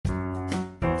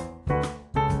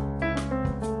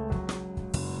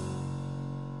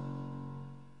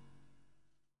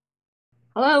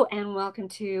Hello, and welcome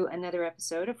to another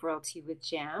episode of Royalty with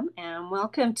Jam. And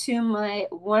welcome to my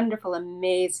wonderful,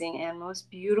 amazing, and most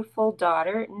beautiful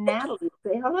daughter, Natalie.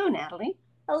 Say hello, Natalie.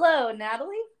 Hello,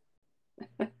 Natalie.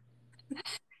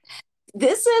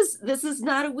 This is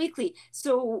not a weekly.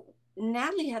 So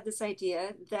Natalie had this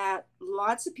idea that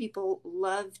lots of people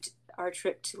loved our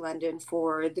trip to London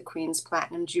for the Queen's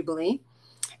Platinum Jubilee,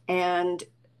 and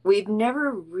we've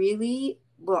never really,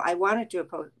 well, I want to do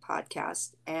a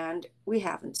podcast and we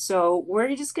haven't. So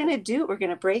we're just going to do it. We're going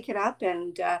to break it up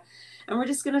and we're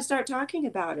just going to start talking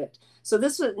about it. So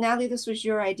this was, Natalie, this was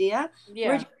your idea. Where do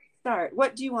Yeah. you start?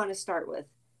 What do you want to start with?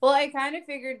 Well, I kind of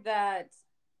figured that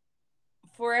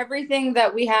for everything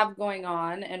that we have going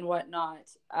on and whatnot,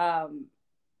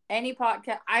 any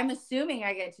podcast, I'm assuming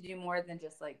I get to do more than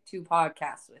just like two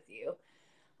podcasts with you.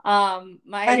 My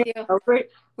I don't idea, know.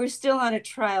 We're still on a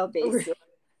trial basis.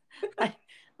 I,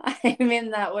 I'm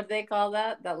in that, what do they call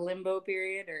that? That limbo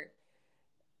period, or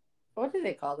what do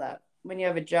they call that? When you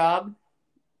have a job?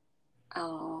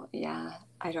 Oh, yeah.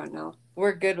 I don't know.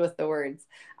 We're good with the words.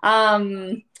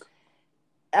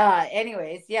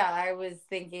 Anyways, yeah, I was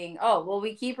thinking, oh, well,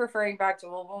 we keep referring back to,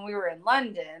 well, when we were in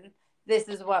London, this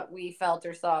is what we felt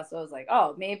or saw. So I was like,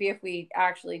 oh, maybe if we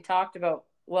actually talked about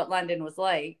what London was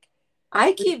like.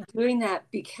 I keep doing that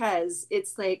because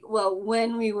it's like, well,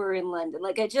 when we were in London,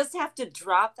 like I just have to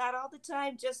drop that all the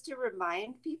time just to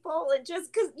remind people, and just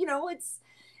because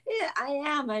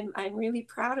yeah, I'm really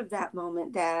proud of that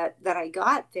moment that I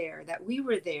got there, that we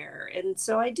were there, and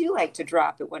so I do like to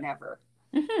drop it whenever.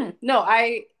 No,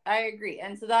 I agree.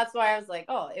 And so that's why I was like,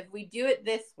 oh, if we do it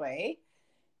this way,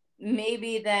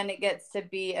 maybe then it gets to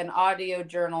be an audio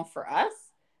journal for us.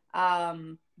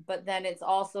 But then it's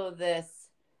also this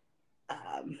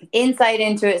insight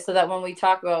into it so that when we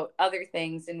talk about other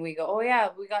things and we go, oh, yeah,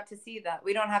 we got to see that,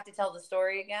 we don't have to tell the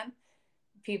story again.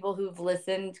 People who've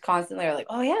listened constantly are like,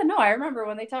 oh, yeah, no, I remember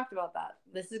when they talked about that.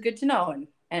 This is good to know.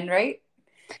 And right.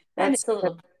 And That's it's a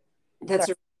little, that's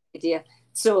sorry. a good idea.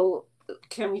 So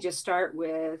can we just start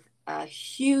with a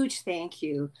huge thank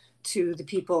you to the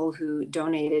people who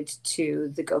donated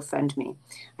to the GoFundMe.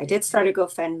 I did start a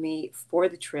GoFundMe for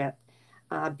the trip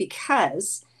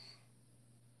because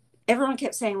everyone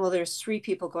kept saying, well, there's three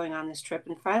people going on this trip.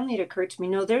 And finally, it occurred to me,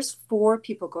 no, there's four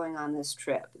people going on this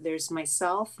trip. There's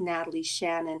myself, Natalie,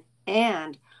 Shannon,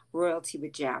 and Royalty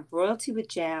with Jam. Royalty with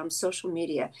Jam, social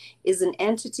media, is an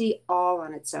entity all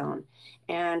on its own.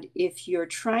 And if you're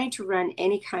trying to run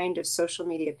any kind of social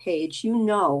media page, you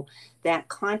know that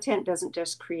content doesn't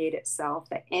just create itself,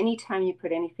 that anytime you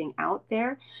put anything out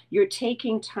there, you're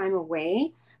taking time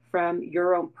away from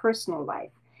your own personal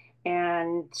life.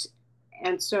 And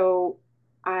so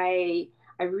I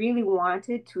I really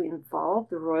wanted to involve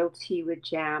the Royalty with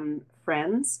Jam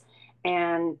friends,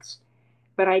 and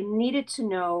but I needed to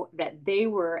know that they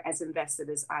were as invested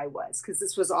as I was, because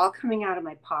this was all coming out of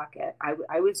my pocket.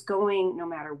 I was going no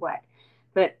matter what.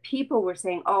 But people were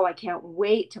saying, "Oh, I can't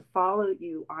wait to follow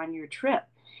you on your trip."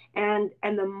 And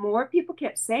the more people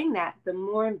kept saying that, the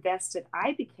more invested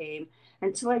I became,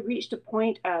 until I reached a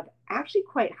point of actually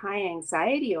quite high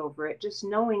anxiety over it, just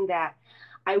knowing that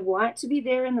I want to be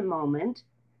there in the moment,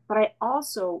 but I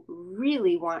also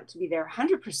really want to be there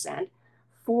 100%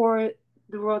 for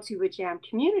the Royalty with Jam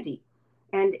community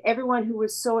and everyone who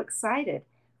was so excited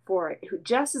for it, who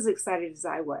just as excited as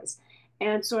I was.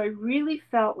 And so I really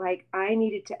felt like I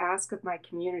needed to ask of my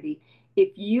community,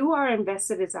 if you are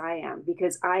invested as I am,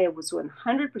 because I was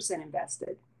 100%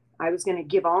 invested, I was going to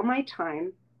give all my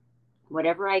time,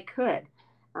 whatever I could,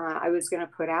 I was going to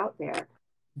put out there.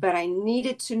 But I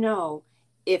needed to know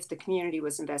if the community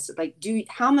was invested. Like,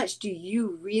 how much do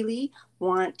you really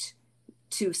want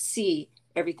to see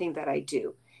everything that I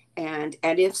do? And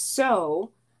if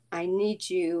so, I need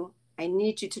you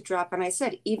to drop. And I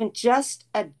said, even just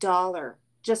a dollar,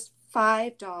 just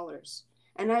 $5.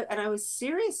 And I was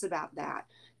serious about that.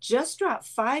 Just drop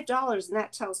 $5, and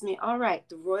that tells me, all right,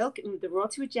 the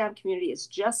Royalty with Jam community is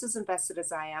just as invested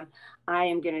as I am. I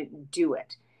am going to do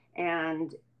it.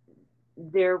 And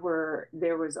there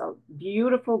was a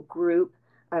beautiful group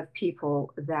of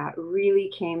people that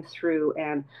really came through,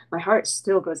 and my heart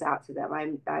still goes out to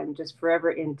them. I'm just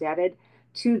forever indebted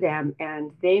to them,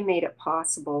 and they made it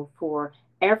possible for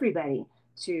everybody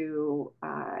to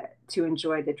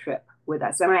enjoy the trip with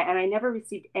us. And I never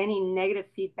received any negative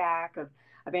feedback of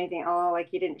anything. Oh, like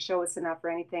you didn't show us enough or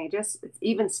anything. Just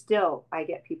even still, I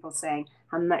get people saying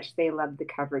how much they loved the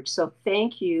coverage. So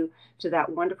thank you to that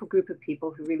wonderful group of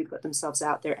people who really put themselves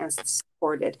out there and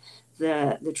supported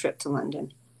the trip to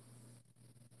London.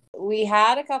 We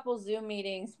had a couple Zoom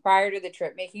meetings prior to the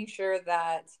trip, making sure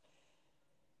that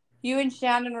you and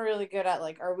Shannon were really good at,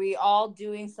 like, are we all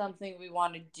doing something we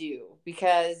want to do?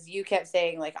 Because you kept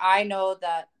saying, like, I know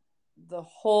that the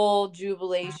whole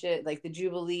jubilation, like the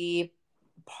Jubilee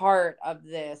part of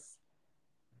this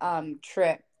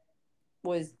trip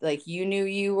was like, you knew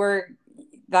you were,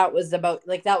 that was about,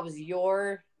 like, that was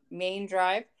your main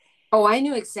drive. Oh, I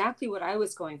knew exactly what I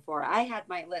was going for. I had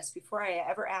my list before I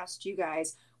ever asked you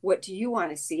guys, what do you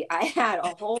want to see? I had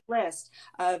a whole list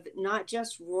of not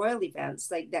just royal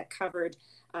events like that covered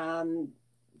um,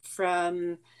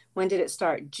 from when did it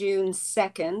start? June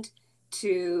 2nd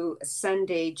to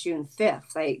Sunday, June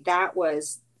 5th. Like that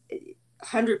was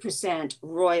 100%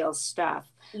 royal stuff.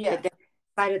 Yeah. But then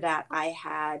outside of that, I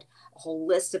had a whole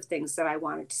list of things that I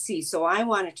wanted to see. So I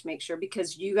wanted to make sure,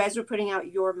 because you guys were putting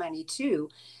out your money too,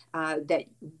 that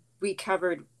we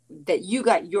covered, that you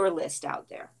got your list out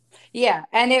there. Yeah,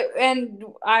 and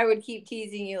I would keep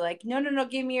teasing you like, no, no, no,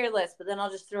 give me your list, but then I'll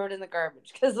just throw it in the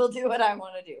garbage because we'll do what I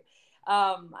want to do.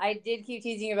 I did keep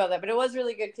teasing you about that, but it was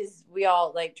really good because we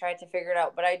all like tried to figure it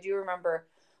out. But I do remember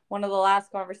one of the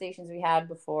last conversations we had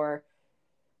before,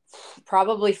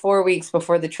 probably 4 weeks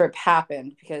before the trip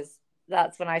happened, because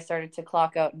that's when I started to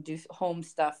clock out and do home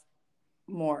stuff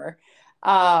more.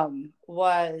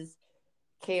 Was,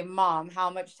 okay, mom, how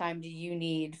much time do you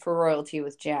need for royalty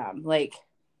with Jam? Like,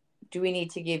 do we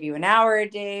need to give you an hour a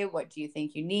day? What do you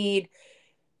think you need?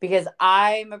 Because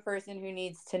I'm a person who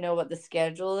needs to know what the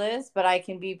schedule is, but I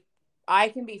can be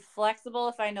flexible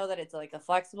if I know that it's like a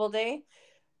flexible day.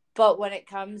 But when it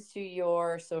comes to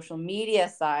your social media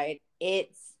side,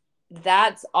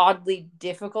 that's oddly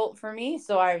difficult for me.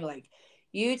 So I'm like,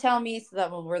 you tell me so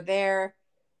that when we're there,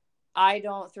 I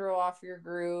don't throw off your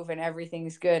groove and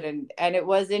everything's good. And it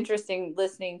was interesting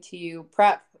listening to you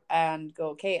prep and go,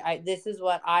 okay, this is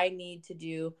what I need to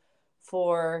do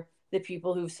for the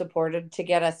people who've supported to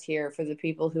get us here, for the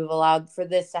people who've allowed for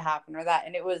this to happen or that.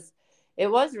 And it was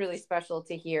really special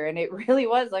to hear. And it really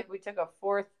was like we took a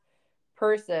fourth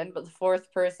person, but the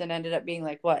fourth person ended up being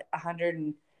like what, 100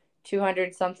 and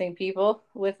 200 something people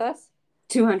with us.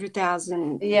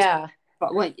 200,000. Yeah.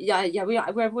 But what, yeah, yeah, we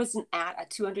wasn't at a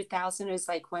 200,000. It was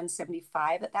like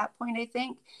 175 at that point, I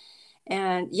think.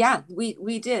 And yeah,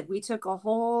 we did. We took a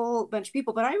whole bunch of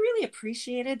people, but I really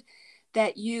appreciated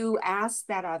that you asked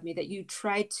that of me, that you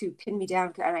tried to pin me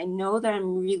down. And I know that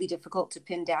I'm really difficult to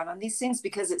pin down on these things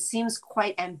because it seems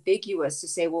quite ambiguous to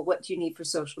say, well, what do you need for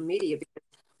social media? Because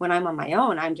when I'm on my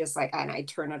own, I'm just like, and I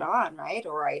turn it on, right?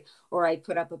 Or I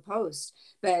put up a post.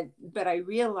 But I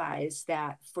realized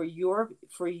that for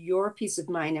your peace of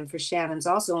mind and for Shannon's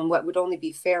also, and what would only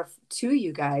be fair to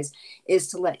you guys is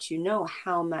to let you know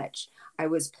how much I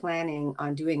was planning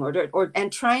on doing, or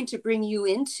and trying to bring you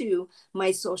into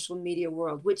my social media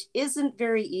world, which isn't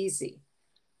very easy.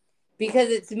 Because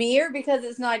it's me, or because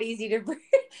it's not easy to bring,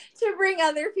 to bring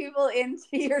other people into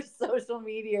your social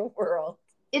media world?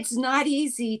 It's not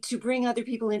easy to bring other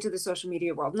people into the social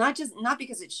media world, not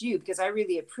because it's you, because I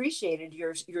really appreciated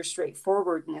your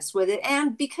straightforwardness with it,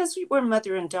 and because we were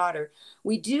mother and daughter,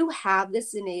 we do have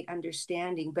this innate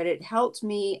understanding. But it helped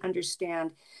me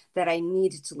understand that I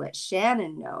needed to let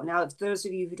Shannon know. Now, if those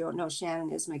of you who don't know,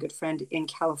 Shannon is my good friend in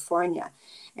California,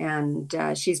 and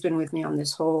she's been with me on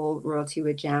this whole Royalty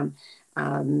with Jam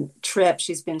trip.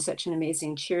 She's been such an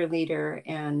amazing cheerleader,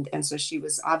 and so she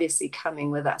was obviously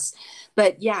coming with us.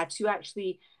 But yeah, to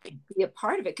actually be a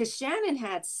part of it, because Shannon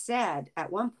had said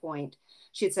at one point,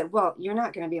 she had said, well, you're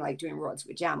not going to be like doing Royalty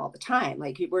with Jam all the time.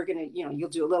 Like we're going to, you'll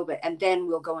do a little bit and then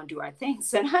we'll go and do our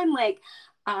things. And I'm like,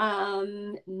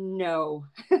 no,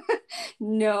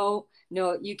 no,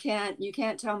 you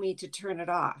can't tell me to turn it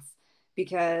off,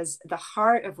 because the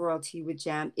heart of Royalty with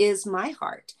Jam is my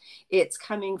heart. It's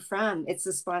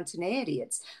the spontaneity.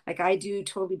 It's like, I do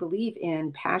totally believe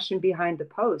in passion behind the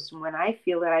post. And when I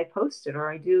feel that I post it,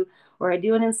 or I do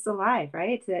an Insta live,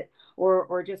 right?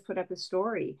 Or just put up a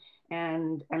story.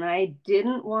 And I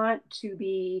didn't want to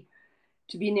be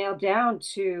nailed down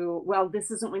to, well,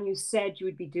 this isn't when you said you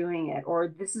would be doing it, or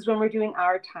this is when we're doing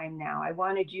our time now. I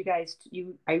wanted you guys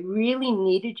I really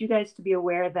needed you guys to be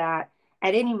aware that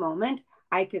at any moment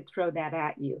I could throw that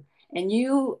at you. And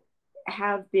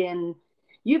have been,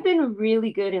 you've been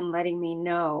really good in letting me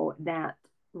know that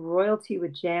Royalty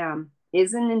with Jam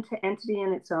is an entity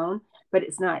in its own, but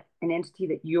it's not an entity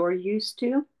that you're used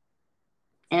to.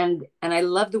 And I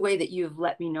love the way that you've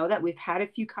let me know that. We've had a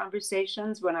few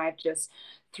conversations when I've just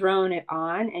thrown it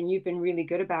on, and you've been really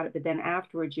good about it. But then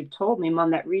afterwards you've told me,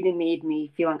 Mom, that really made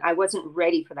me feel I wasn't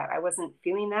ready for that. I wasn't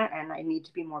feeling that, and I need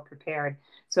to be more prepared.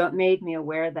 So it made me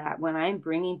aware that when I'm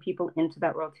bringing people into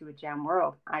that Royalty with Jam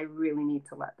world, I really need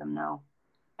to let them know.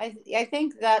 I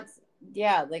think that's,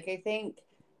 yeah, like I think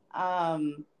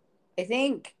I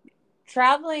think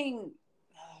traveling,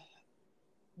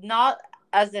 not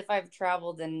as if I've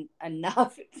traveled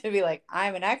enough to be like,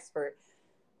 I'm an expert,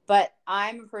 but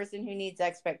I'm a person who needs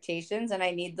expectations, and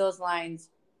I need those lines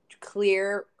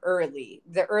clear early.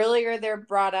 The earlier they're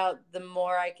brought out, the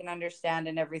more I can understand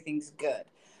and everything's good.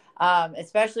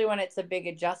 Especially when it's a big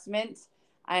adjustment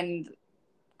and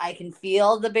I can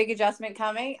feel the big adjustment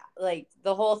coming. Like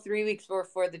the whole 3 weeks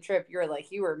before the trip,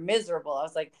 you were miserable. I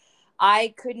was like,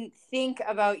 I couldn't think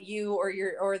about you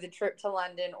or the trip to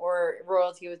London or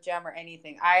royalty with Jem or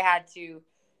anything. I had to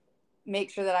make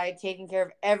sure that I had taken care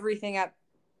of everything at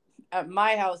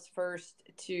my house first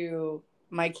to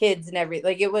my kids and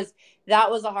everything.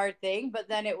 That was a hard thing, but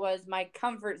then it was my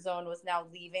comfort zone was now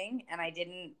leaving, and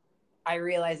I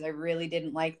realized I really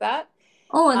didn't like that.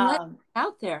 Oh, and let's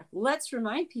out there. Let's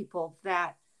remind people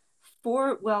that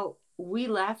we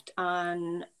left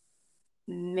on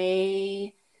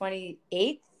May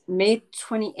 28th. May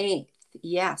 28th.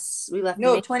 Yes, we left.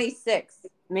 No, 26th.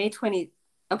 May 20.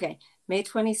 Okay, May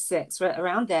 26th, right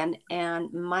around then.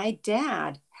 And my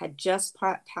dad had just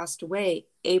passed away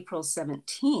April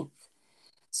 17th.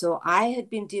 So I had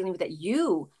been dealing with that.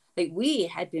 We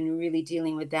had been really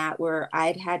dealing with that, where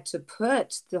I'd had to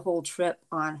put the whole trip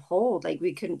on hold. Like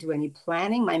we couldn't do any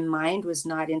planning. My mind was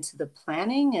not into the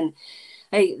planning. And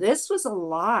this was a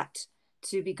lot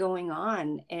to be going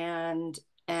on. And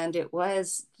it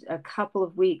was a couple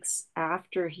of weeks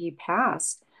after he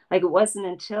passed. Like it wasn't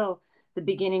until the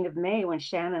beginning of May when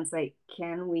Shannon's like,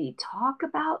 can we talk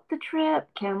about the trip?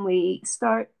 Can we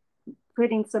start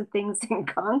putting some things in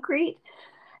concrete?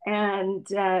 And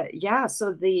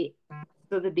so the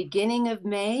beginning of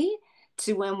May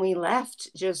to when we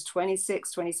left just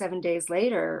 26, 27 days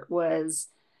later was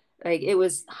like, it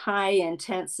was high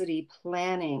intensity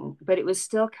planning, but it was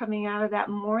still coming out of that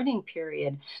mourning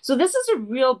period. So this is a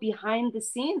real behind the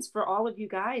scenes for all of you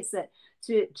guys, that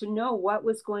to know what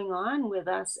was going on with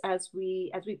us as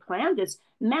we planned this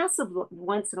massive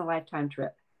once in a lifetime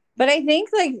trip. But I think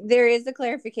like there is a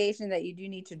clarification that you do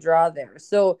need to draw there.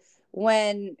 So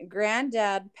when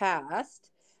Granddad passed,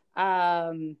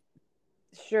 sure,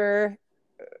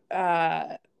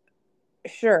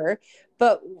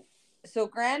 but so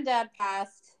Granddad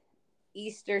passed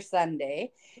Easter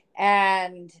Sunday,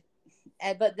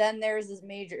 but then there's this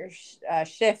major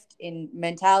shift in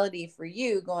mentality for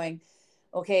you going,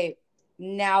 okay,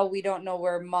 now we don't know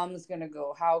where Mom's going to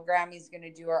go, how Grammy's going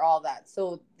to do, or all that.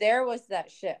 So there was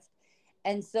that shift.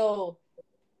 And so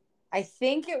I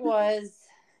think it was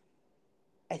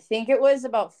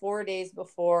about 4 days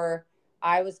before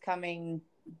I was coming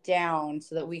down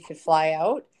so that we could fly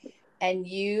out. And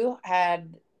you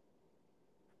had,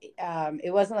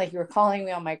 it wasn't like you were calling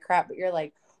me on my crap, but you're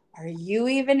like, are you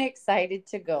even excited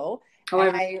to go? Oh,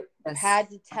 and I had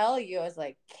to tell you, I was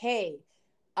like, okay,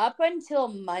 up until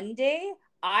Monday,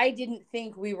 I didn't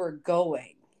think we were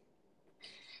going.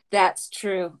 That's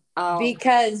true.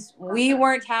 Because we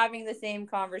weren't having the same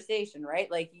conversation, right?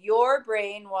 Like your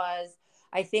brain was,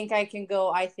 I think I can go.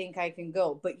 I think I can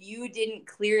go. But you didn't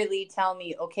clearly tell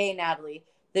me, okay, Natalie,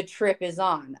 the trip is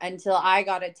on, until I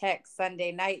got a text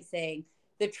Sunday night saying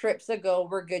the trip's a go.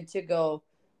 We're good to go.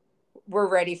 We're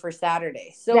ready for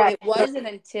Saturday. So it wasn't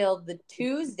until the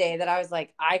Tuesday that I was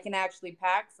like, I can actually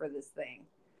pack for this thing.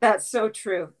 That's so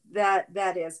true.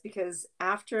 That is, because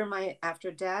after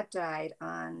Dad died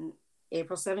on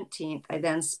April 17th, I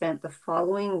then spent the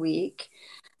following week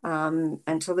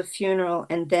until the funeral,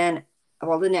 and then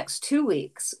the next 2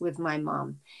 weeks with my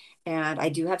mom. And I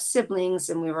do have siblings,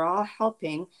 and we were all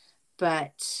helping,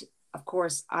 but of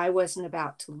course I wasn't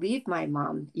about to leave my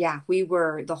mom. Yeah,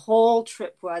 the whole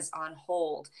trip was on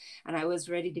hold, and I was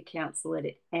ready to cancel it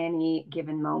at any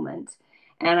given moment.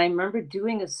 And I remember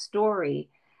doing a story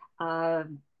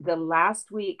the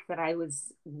last week that I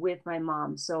was with my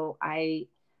mom. So the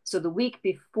week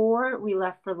before we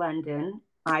left for London,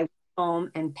 I was home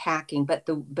and packing. But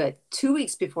 2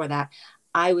 weeks before that,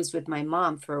 I was with my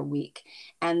mom for a week.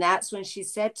 And that's when she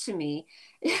said to me,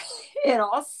 in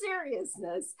all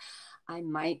seriousness, I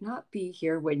might not be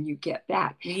here when you get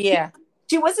back. Yeah.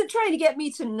 She wasn't trying to get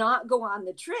me to not go on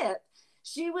the trip.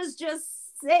 She was just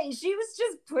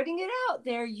putting it out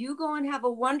there. You go and have a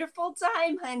wonderful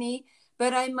time, honey,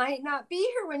 but I might not be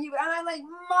here when you, and I'm like,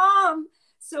 Mom.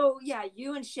 So yeah,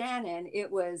 you and Shannon,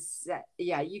 it was,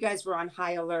 you guys were on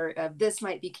high alert of this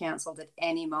might be canceled at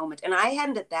any moment. And I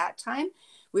hadn't at that time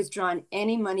withdrawn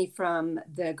any money from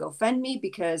the GoFundMe,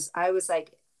 because I was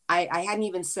like, I hadn't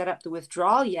even set up the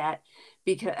withdrawal yet,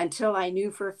 because until I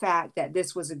knew for a fact that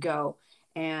this was a go.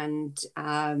 and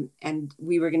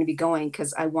we were going to be going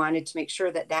because I wanted to make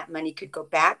sure that that money could go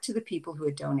back to the people who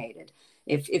had donated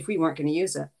if we weren't going to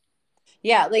use it.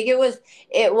 Yeah, like it was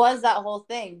that whole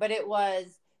thing, but it was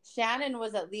Shannon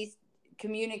was at least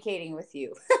communicating with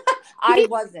you. I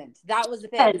wasn't. That was the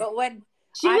thing. But when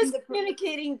she was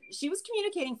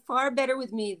communicating far better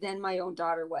with me than my own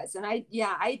daughter was. And I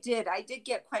did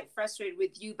get quite frustrated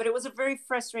with you, but it was a very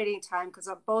frustrating time because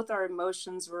both our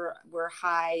emotions were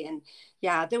high, and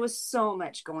yeah, there was so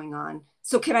much going on.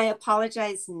 So can I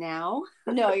apologize now?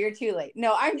 No, you're too late.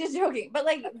 No, I'm just joking. But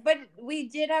we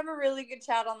did have a really good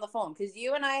chat on the phone because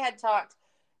you and I had talked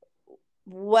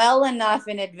well enough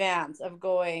in advance of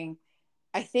going,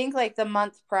 I think like the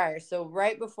month prior. So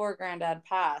right before Granddad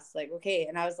passed, like, okay.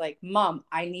 And I was like, Mom,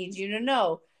 I need you to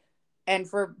know. And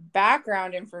for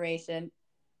background information,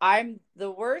 I'm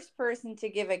the worst person to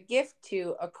give a gift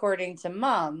to, according to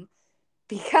Mom,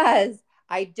 because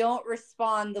I don't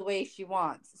respond the way she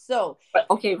wants. So,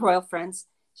 okay, Royal Friends,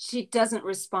 she doesn't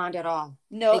respond at all.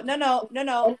 No.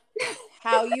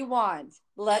 How you want.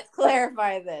 Let's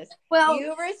clarify this. Well,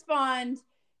 you respond.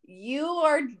 You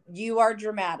are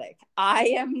dramatic. I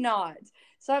am not.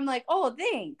 So I'm like, oh,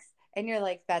 thanks. And you're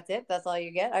like, that's it? That's all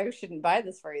you get? I shouldn't buy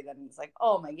this for you then. And it's like,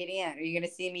 oh my giddy aunt, are you going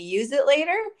to see me use it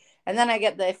later? And then I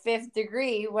get the fifth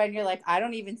degree when you're like, I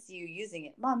don't even see you using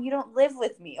it. Mom, you don't live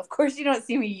with me. Of course you don't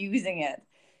see me using it.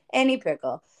 Any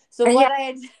pickle. So and what I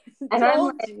had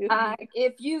told you.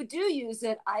 If you do use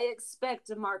it, I expect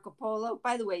a Marco Polo.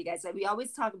 By the way, you guys, we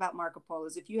always talk about Marco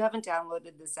Polos. If you haven't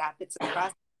downloaded this app, it's a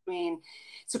cross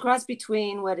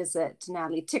between what is it,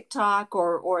 Natalie, TikTok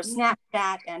or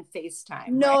Snapchat and FaceTime.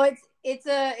 No, right? it's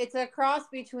a cross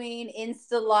between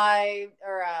Insta Live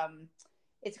or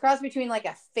it's a cross between like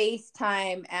a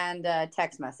FaceTime and a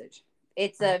text message.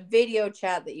 It's a video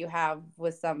chat that you have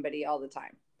with somebody all the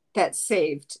time. That's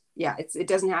saved. Yeah, it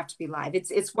doesn't have to be live.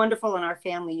 It's wonderful, and our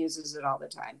family uses it all the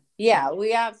time. Yeah,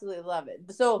 we absolutely love it.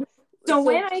 So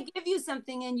when I give you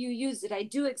something and you use it, I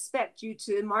do expect you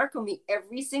to Marco me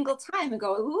every single time and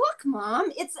go, look,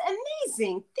 Mom, it's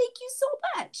amazing. Thank you so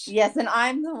much. Yes, and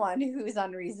I'm the one who's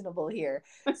unreasonable here.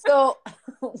 So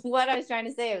what I was trying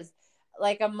to say was,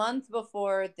 like a month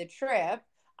before the trip,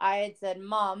 I had said,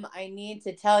 Mom, I need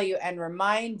to tell you and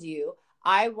remind you,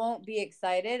 I won't be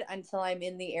excited until I'm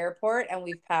in the airport and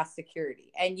we've passed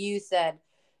security. And you said,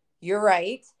 you're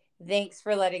right. Thanks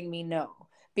for letting me know.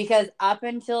 Because up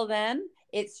until then,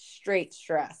 it's straight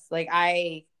stress. Like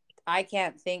I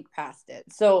can't think past it.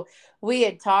 So we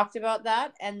had talked about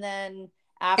that. And then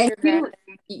after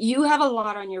you have a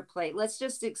lot on your plate. Let's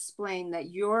just explain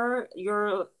that your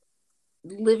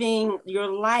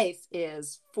life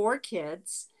is 4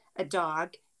 kids, a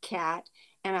dog, cat,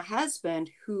 and a husband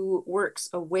who works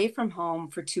away from home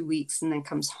for 2 weeks and then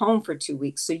comes home for 2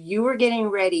 weeks. So you were getting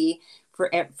ready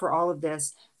for all of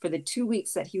this. For the 2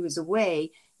 weeks that he was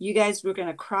away, you guys were going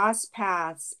to cross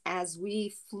paths as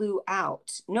we flew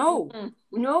out. No,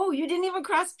 you didn't even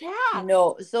cross paths.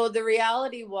 No. So the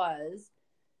reality was,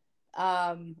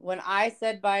 when I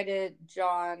said bye to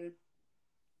John,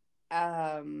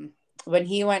 when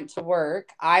he went to work,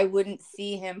 I wouldn't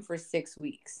see him for 6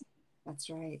 weeks.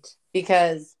 That's right.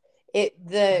 Because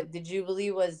the Jubilee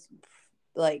was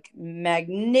like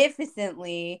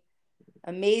magnificently,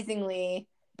 amazingly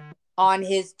on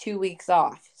his 2 weeks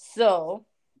off. So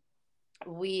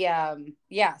we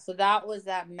so that was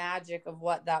that magic of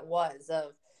what that was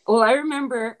of. Well, I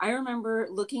remember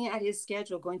looking at his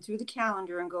schedule, going through the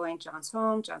calendar and going, John's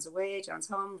home, John's away, John's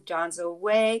home, John's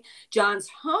away, John's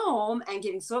home, and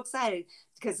getting so excited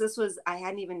because I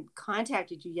hadn't even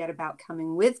contacted you yet about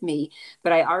coming with me,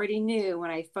 but I already knew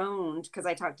when I phoned, because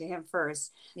I talked to him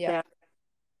first, that,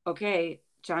 okay,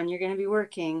 John, you're going to be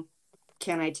working.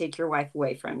 Can I take your wife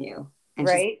away from you? And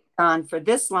right. She's gone for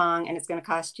this long, and it's going to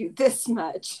cost you this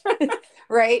much.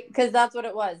 Right. Because that's what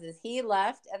it was, is he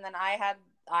left, and then I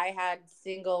had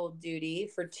single duty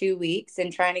for 2 weeks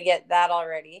and trying to get that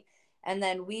already. And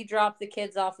then we drop the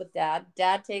kids off with Dad.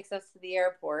 Dad takes us to the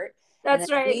airport.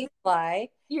 That's right. We fly.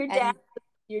 Your dad.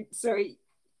 Sorry.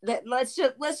 Let's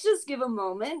just give a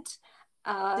moment.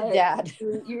 Dad.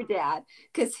 Your dad,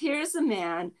 because here's a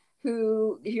man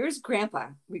here's Grandpa.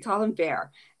 We call him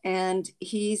Bear, and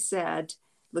he said,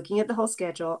 looking at the whole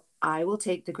schedule, I will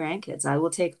take the grandkids. I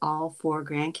will take all 4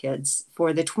 grandkids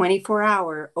for the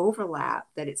 24-hour overlap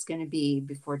that it's going to be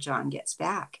before John gets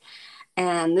back.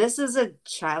 And this is a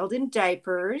child in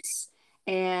diapers,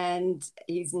 and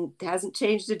he hasn't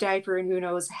changed a diaper in who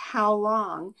knows how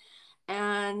long.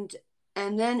 And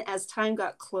And then as time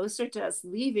got closer to us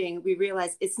leaving, we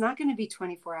realized it's not going to be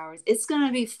 24 hours. It's going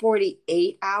to be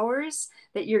 48 hours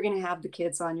that you're going to have the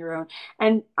kids on your own.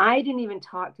 And I didn't even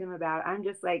talk to him about it. I'm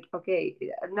just like, okay,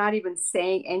 I'm not even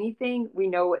saying anything. We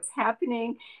know what's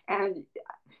happening. And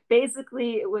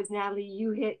basically it was, Natalie,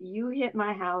 you hit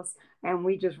my house, and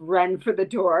we just run for the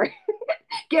door.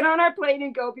 Get on our plane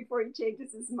and go before he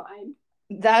changes his mind.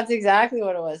 That's exactly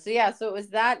what it was. So yeah, so it was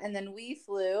that, and then we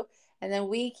flew, and then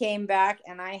we came back,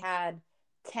 and I had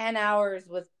 10 hours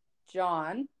with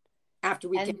John. After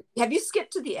we And have you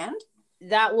skipped to the end?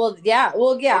 that will, yeah,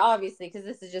 obviously, because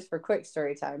this is just for quick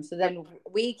story time. So then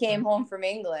we came home from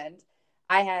England.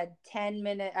 I had 10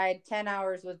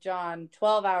 hours with John,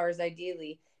 12 hours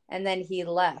ideally, and then he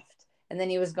left, and then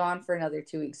he was gone for another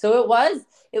 2 weeks. So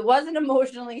it was an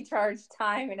emotionally charged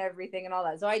time and everything and all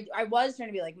that. So I was trying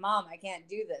to be like, Mom, I can't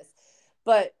do this.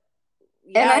 But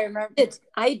yeah, And I remember.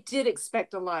 I did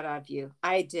expect a lot of you.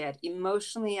 I did.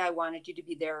 Emotionally, I wanted you to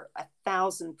be there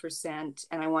 1,000%,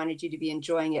 and I wanted you to be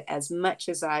enjoying it as much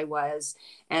as I was.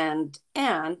 And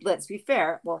let's be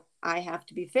fair. Well, I have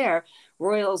to be fair.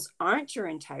 Royals aren't your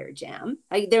entire jam.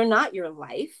 Like, they're not your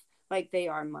life like they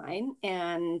are mine.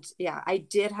 And yeah, I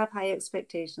did have high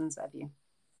expectations of you.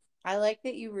 I like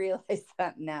that you realize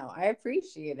that now. I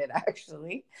appreciate it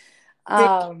actually. Six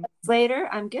Um, months later,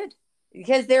 I'm good.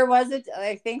 because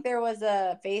I think there was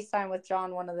a FaceTime with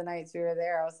John one of the nights we were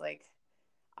there. I was like,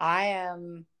 I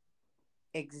am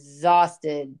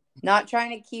exhausted, not trying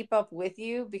to keep up with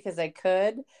you because I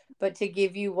could, but to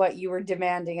give you what you were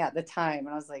demanding at the time. And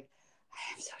I was like,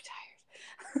 I am so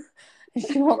tired. And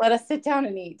she won't let us sit down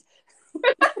and eat.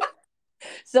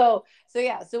 So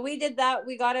yeah, so we did that.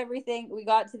 We got everything. We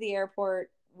got to the airport.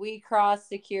 We crossed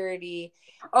security,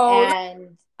 Oh,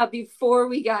 and before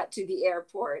we got to the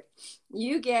airport,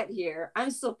 you get here.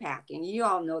 I'm still packing. You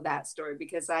all know that story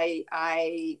because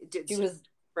I did she was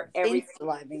for everything.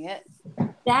 insta-living it.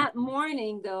 That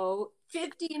morning, though,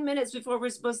 15 minutes before we're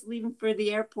supposed to leave for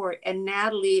the airport, and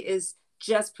Natalie is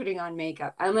just putting on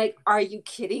makeup. I'm like, are you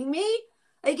kidding me?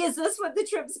 Like, is this what the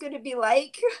trip's going to be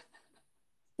like?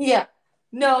 Yeah.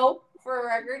 No, for a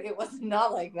record, it was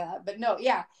not like that. But no,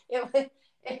 yeah, it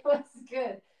was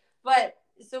good. But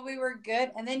so we were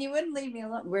good, and then you wouldn't leave me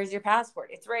alone. Where's your passport?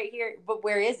 It's right here. But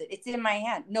where is it? It's in my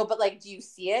hand. No, but like, do you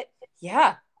see it?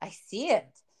 Yeah, I see it.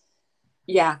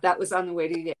 Yeah, that was on the way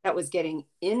to that was getting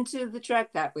into the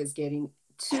truck. That was getting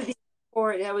to the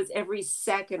airport. That was every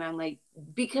second. I'm like,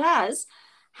 because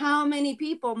how many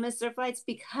people miss their flights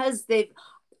because they've,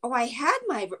 oh, I had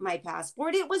my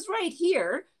passport. It was right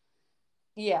here.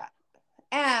 Yeah.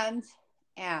 And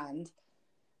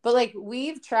but like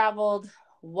we've traveled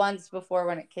once before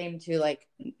when it came to like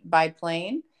by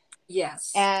plane.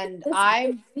 Yes. And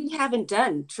I'm We haven't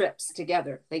done trips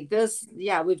together like this.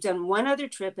 Yeah, we've done one other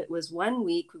trip. It was 1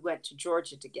 week. We went to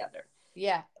Georgia together.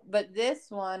 yeah, but this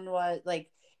one was like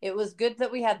it was good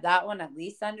that we had that one at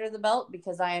least under the belt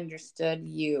because I understood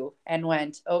you and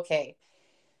went, okay,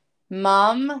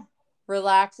 Mom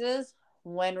relaxes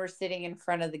when we're sitting in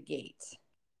front of the gate.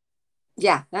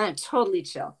 Yeah, I'm totally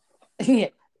chill. Yeah.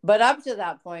 But up to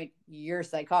that point, you're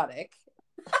psychotic.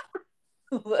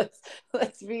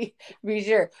 let's be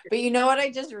sure. But you know what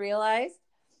I just realized?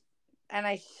 And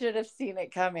I should have seen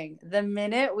it coming. The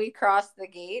minute we crossed the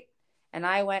gate and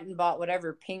I went and bought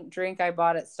whatever pink drink I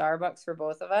bought at Starbucks for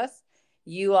both of us,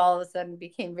 you all of a sudden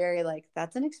became very like,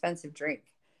 that's an expensive drink.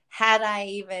 Had I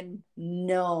even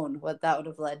known what that would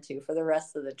have led to for the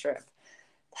rest of the trip,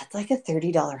 that's like a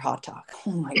 $30 hot dog.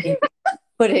 Oh my God.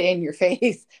 Put it in your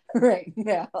face right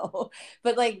now.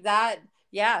 But like that,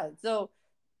 yeah. So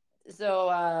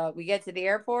we get to the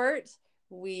airport,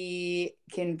 we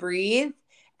can breathe,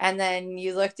 and then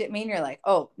you looked at me and you're like,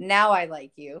 oh, now I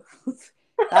like you.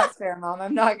 That's fair, Mom.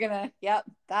 I'm not gonna, yep,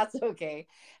 that's okay.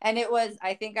 And it was,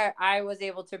 I think I was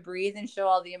able to breathe and show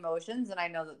all the emotions, and I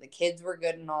know that the kids were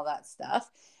good and all that stuff.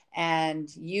 And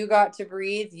you got to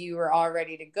breathe, you were all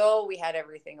ready to go. We had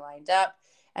everything lined up.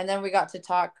 And then we got to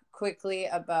talk quickly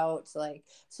about like,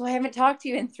 so I haven't talked to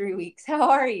you in 3 weeks. How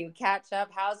are you? Catch up.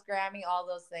 How's Grammy? All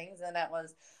those things. And it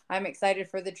was, I'm excited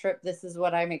for the trip. This is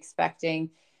what I'm expecting.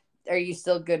 Are you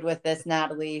still good with this,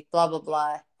 Natalie? Blah, blah,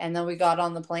 blah. And then we got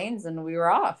on the planes and we were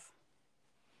off.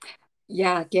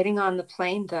 Yeah, getting on the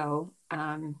plane though.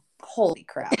 Holy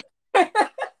crap.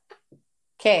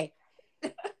 Okay.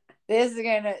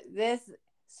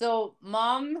 So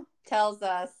Mom tells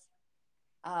us,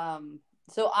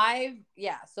 so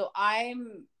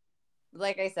I'm,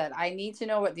 like I said, I need to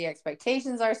know what the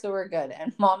expectations are so we're good.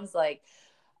 And Mom's like,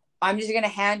 I'm just going to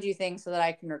hand you things so that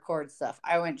I can record stuff.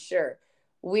 I went, sure.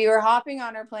 we were hopping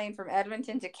on our plane from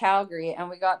Edmonton to Calgary, and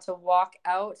we got to walk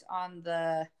out on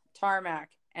the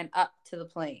tarmac and up to the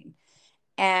plane.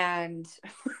 And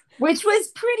which was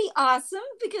pretty awesome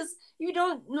because you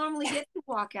don't normally get to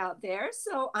walk out there.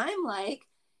 So I'm like,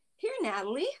 here,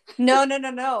 Natalie.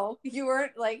 No. You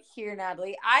weren't like, here,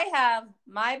 Natalie. I have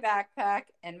my backpack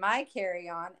and my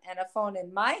carry-on and a phone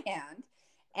in my hand,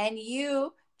 and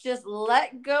you just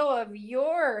let go of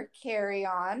your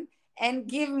carry-on and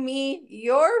give me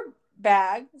your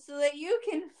bag so that you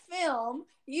can film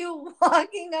you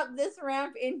walking up this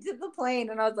ramp into the plane.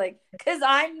 And I was like, because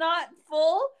I'm not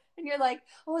full. And you're like,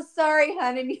 oh, sorry,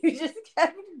 hon. And you just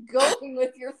kept going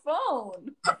with your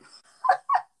phone. I'm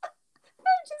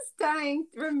just dying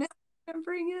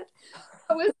remembering it.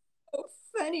 It was so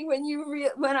funny when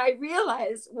when I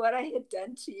realized what I had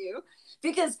done to you,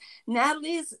 because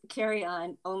Natalie's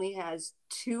carry-on only has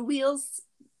 2 wheels,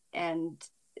 and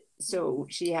so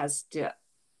she has to,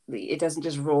 it doesn't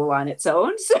just roll on its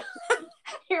own. So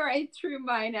here I threw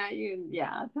mine at you, and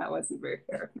yeah, that wasn't very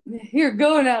fair. Here,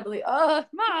 go, Natalie. Oh,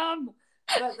 Mom.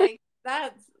 But like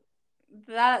that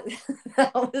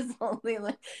was only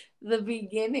like the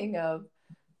beginning of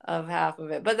half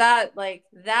of it. But that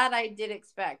I did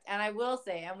expect. And I will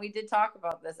say, and we did talk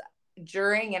about this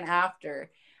during and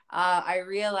after, I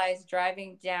realized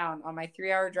driving down on my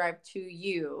 3-hour drive to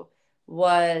you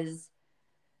was,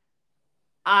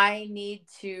 I need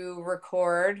to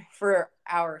record for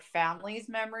our family's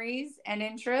memories and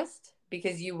interest,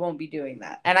 because you won't be doing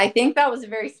that. And I think that was a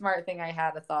very smart thing I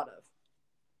had a thought of.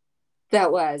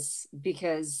 That was,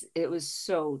 because it was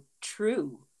so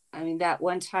true. I mean, that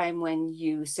one time when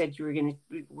you said were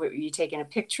you taking a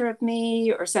picture of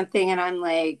me or something? And I'm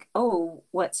like, oh,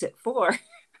 what's it for?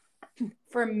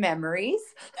 For memories.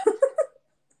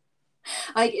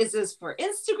 Like, is this for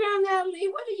Instagram, Natalie?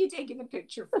 What are you taking a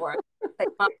picture for? Like,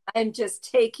 I'm just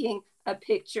taking a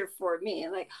picture for me.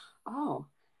 And like, oh,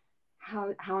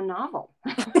 how novel.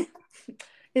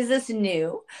 Is this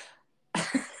new?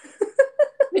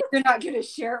 You're not going to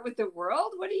share it with the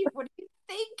world? What are you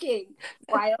thinking?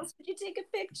 Why else would you take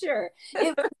a picture?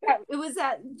 It was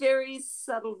that very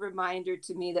subtle reminder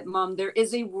to me that, Mom, there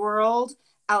is a world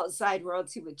outside World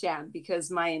Two with Jam, because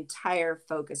my entire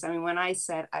focus, I mean, when I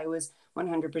said I was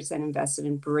 100% invested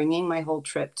in bringing my whole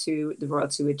trip to the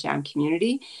World Two with Jam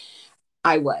community,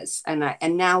 I was. And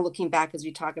now looking back, as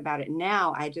we talk about it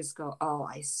now, I just go, oh,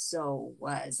 I so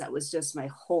was. That was just my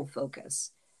whole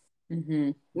focus.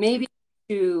 Mm-hmm. Maybe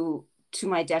to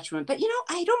my detriment, but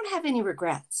I don't have any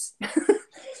regrets.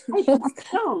 I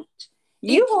don't.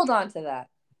 You hold on to that.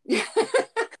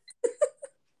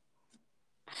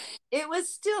 It was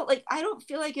still like, I don't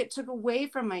feel like it took away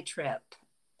from my trip.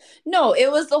 No, it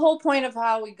was the whole point of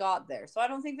how we got there. So I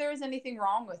don't think there was anything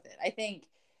wrong with it. I think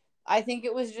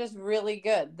it was just really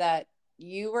good that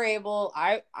you were able,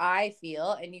 I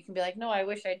feel, and you can be like, no, I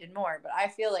wish I did more, but I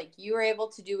feel like you were able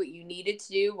to do what you needed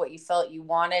to do, what you felt you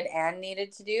wanted and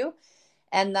needed to do,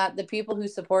 and that the people who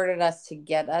supported us to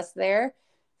get us there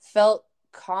felt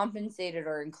compensated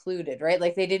or included, right?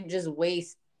 Like, they didn't just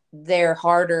waste their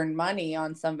hard-earned money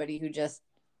on somebody who just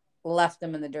left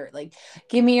them in the dirt. Like,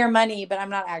 give me your money, but I'm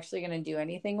not actually going to do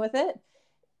anything with it,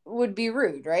 would be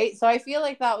rude, right? So I feel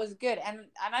like that was good, and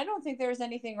I don't think there was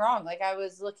anything wrong. Like, I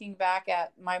was looking back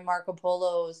at my Marco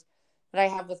Polos that I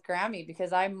have with Grammy,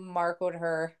 because I Marcoed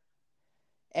her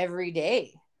every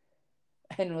day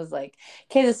and was like,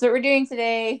 okay, this is what we're doing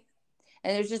today,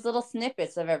 and there's just little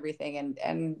snippets of everything,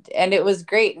 and it was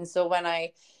great. And so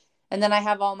and then I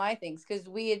have all my things, because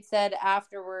we had said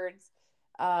afterwards,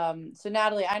 so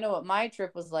Natalie, I know what my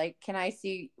trip was like. Can I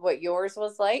see what yours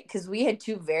was like? Because we had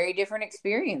 2 very different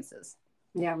experiences.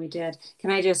 Yeah, we did. Can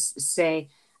I just say,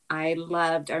 I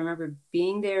remember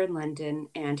being there in London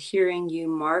and hearing you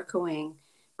marcoing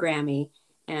Grammy,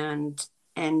 and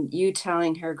you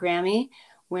telling her, Grammy,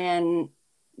 when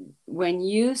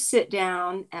you sit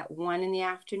down at 1 in the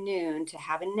afternoon to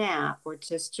have a nap or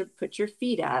just to put your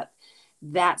feet up,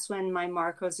 that's when my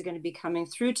Marcos are going to be coming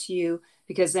through to you,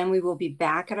 because then we will be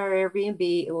back at our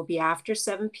Airbnb. It will be after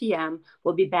 7 p.m.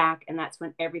 We'll be back, and that's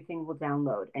when everything will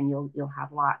download, and you'll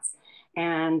have lots.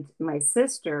 And my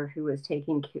sister, who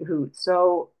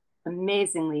so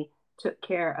amazingly took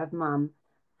care of Mom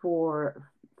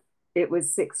it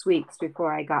was 6 weeks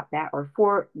before I got back, or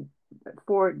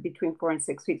between 4 and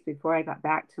 6 weeks before I got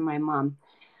back to my mom.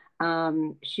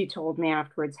 She told me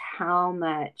afterwards how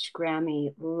much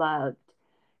Grammy loved,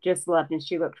 and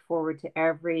she looked forward to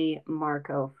every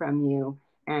Marco from you,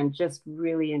 and just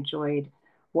really enjoyed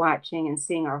watching and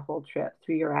seeing our whole trip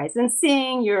through your eyes, and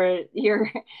seeing your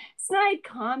snide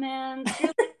comments,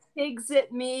 pigs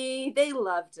at me. They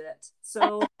loved it.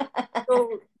 So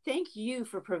thank you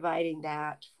for providing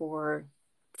that for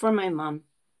my mom.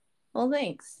 Well,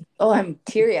 thanks. Oh, I'm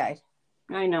teary-eyed.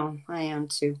 I know, I am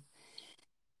too.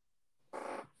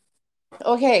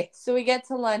 Okay, so we get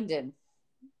to London.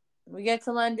 We get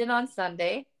to London on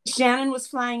Sunday. Shannon was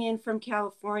flying in from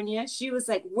California. She was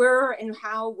like, where and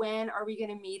how, when are we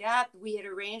going to meet up? We had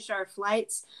arranged our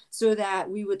flights so that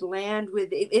we would land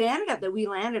with it. It ended up that we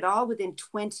landed all within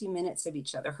 20 minutes of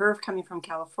each other. Her coming from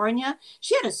California,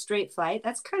 she had a straight flight.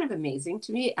 That's kind of amazing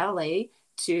to me, LA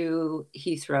to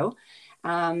Heathrow.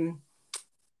 Um,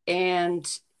 and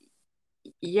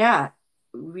yeah,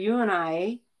 you and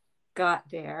I got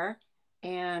there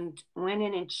and went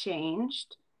in and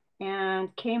changed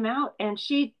and came out, and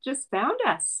she just found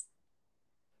us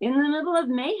in the middle of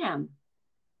mayhem.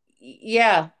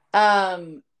 Yeah.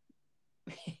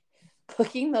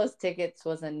 Booking those tickets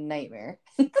was a nightmare.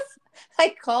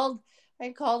 I called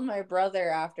I called my brother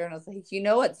after and I was like, you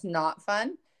know what's not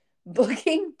fun?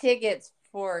 Booking tickets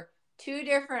for two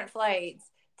different flights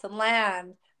to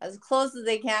land as close as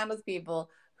they can with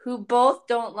people who both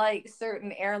don't like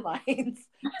certain airlines.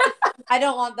 I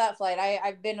don't want that flight.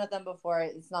 I've been with them before.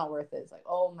 It's not worth it. It's like,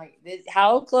 oh my,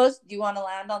 how close do you want to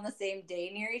land on the same day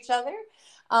near each other?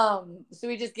 So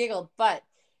we just giggled. But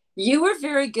You were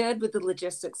very good with the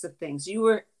logistics of things. You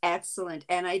were excellent.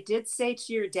 And I did say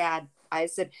to your dad, I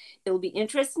said, it'll be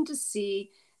interesting to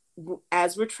see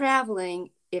as we're traveling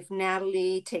if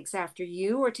Natalie takes after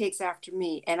you or takes after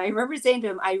me. And I remember saying to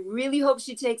him, I really hope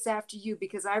she takes after you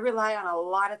because I rely on a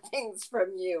lot of things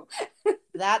from you.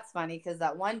 that's funny because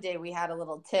that one day we had a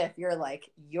little tiff. You're like,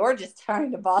 you're just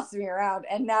trying to boss me around.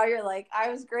 And now you're like,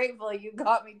 I was grateful you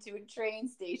got me to a train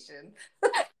station.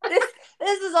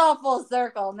 this is all full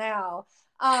circle now.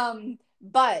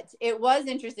 But it was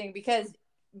interesting because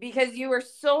you were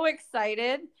so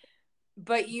excited,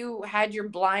 but you had your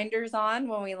blinders on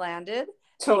when we landed.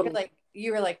 And Totally.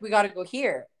 you were like, we got to go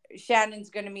here. Shannon's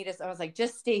going to meet us. I was like,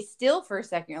 just stay still for a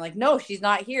second. You're like, no, she's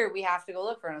not here. We have to go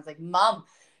look for her. And I was like, Mom,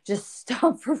 just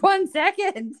stop for 1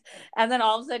 second. And then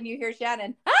all of a sudden you hear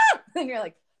Shannon, ah! And you're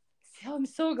like, I'm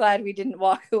so glad we didn't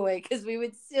walk away because we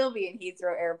would still be in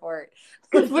Heathrow Airport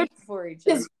looking for each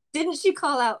other. Didn't she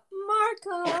call out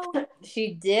Marco?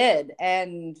 She did,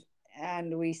 and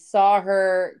we saw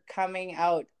her coming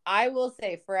out. I will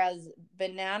say, for as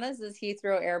bananas as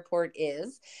Heathrow Airport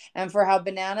is, and for how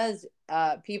bananas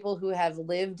people who have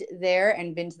lived there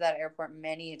and been to that airport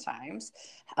many times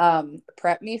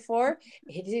prep me for,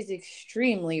 it is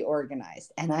extremely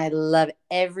organized, and I love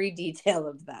every detail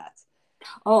of that.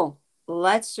 Oh,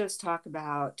 let's just talk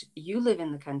about you live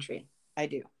in the country I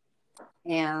do.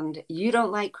 and you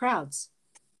don't like crowds.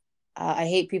 I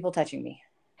hate people touching me.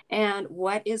 And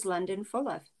what is London full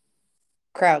of?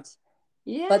 Crowds.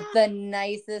 Yeah. But the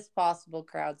nicest possible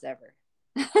crowds ever.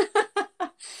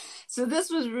 So this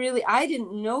was really, I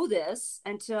didn't know this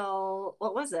until,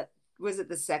 what was it? Was it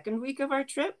the second week of our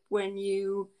trip when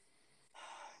you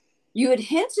had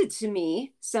hinted to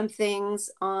me some things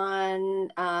on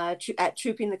at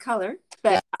Trooping the Color,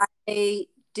 but yeah. I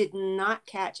did not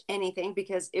catch anything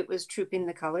because it was Trooping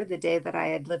the Color, the day that I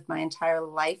had lived my entire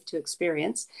life to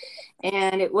experience.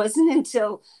 And it wasn't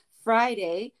until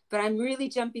Friday, but I'm really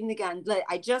jumping the gun.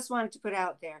 I just wanted to put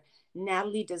out there,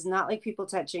 Natalie does not like people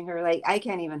touching her. Like, I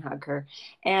can't even hug her.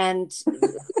 And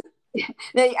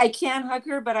I can hug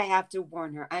her, but I have to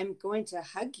warn her, I'm going to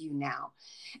hug you now.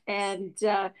 And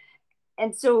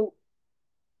so,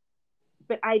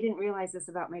 but I didn't realize this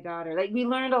about my daughter. Like, I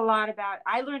learned a lot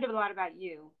about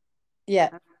you. Yeah.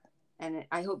 And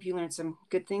I hope you learned some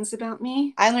good things about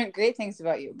me. I learned great things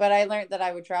about you, but I learned that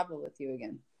I would travel with you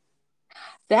again.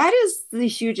 That is the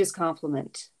hugest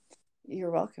compliment.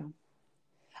 You're welcome.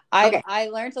 I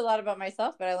learned a lot about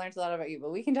myself, but I learned a lot about you.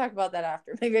 But we can talk about that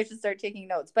after. Maybe I should start taking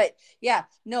notes. But yeah,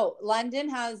 no, London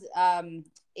has,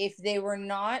 if they were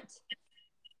not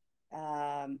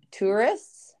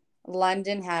tourists,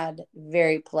 London had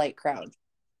very polite crowds.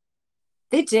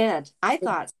 They did. I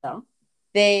thought so.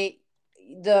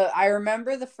 I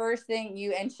remember the first thing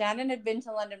you and Shannon had been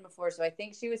to London before, so I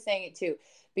think she was saying it too.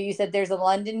 But you said there's a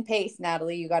London pace,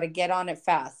 Natalie. You got to get on it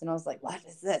fast. And I was like, what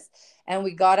is this? And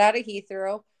we got out of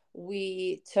Heathrow.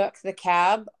 We took the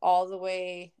cab all the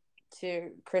way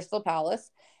to Crystal Palace.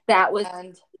 That was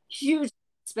a huge,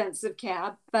 expensive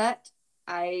cab, but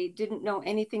I didn't know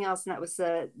anything else, and that was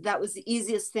the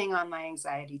easiest thing on my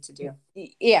anxiety to do.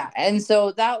 Yeah, and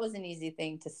so that was an easy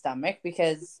thing to stomach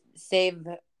because save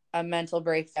a mental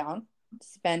breakdown,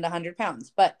 spend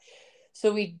 £100. But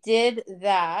so we did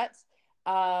that,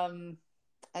 and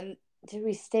did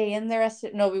we stay in the rest?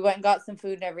 No, we went and got some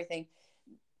food and everything.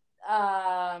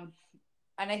 and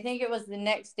I think it was the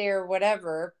next day or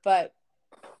whatever, but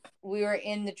we were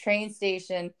in the train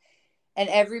station and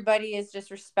everybody is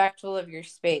just respectful of your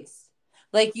space.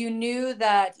 Like you knew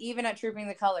that even at Trooping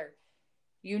the Color,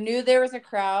 you knew there was a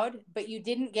crowd, but you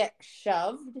didn't get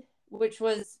shoved, which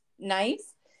was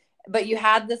nice. But you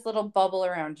had this little bubble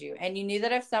around you, and you knew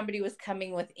that if somebody was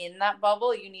coming within that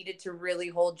bubble, you needed to really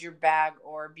hold your bag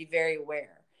or be very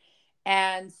aware.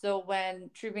 And so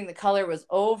when Trooping the Color was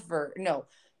over, no,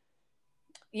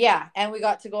 yeah, and we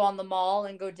got to go on the mall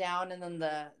and go down, and then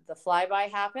the flyby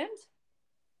happened.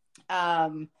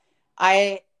 Um,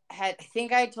 I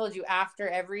think I told you after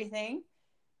everything.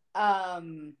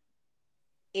 Um,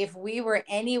 if we were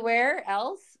anywhere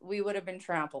else, we would have been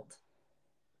trampled.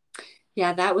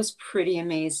 Yeah, that was pretty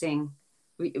amazing.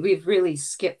 We've really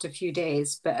skipped a few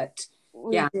days, but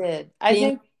We yeah, did. I being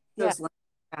think, yeah. those London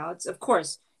crowds. Of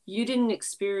course, you didn't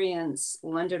experience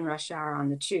London rush hour on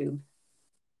the tube.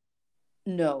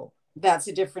 No. That's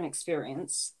a different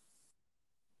experience.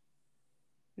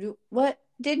 What?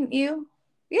 Didn't you?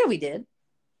 Yeah, we did.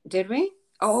 Did we?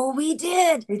 Oh, we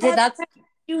did. We did. That's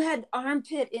You had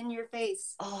armpit in your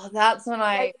face. oh, that's when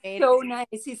I made so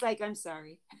nice. He's like, I'm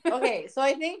sorry. Okay, so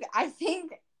I think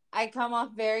I come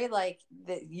off very like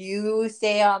that you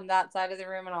stay on that side of the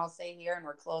room and I'll stay here and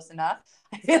we're close enough.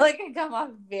 I feel like I come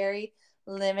off very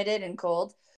limited and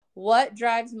cold. What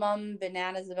drives mom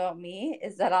bananas about me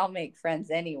is that I'll make friends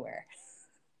anywhere.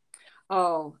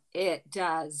 Oh, it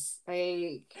does.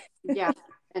 Yeah.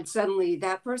 And suddenly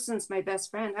that person's my best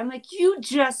friend. I'm like, you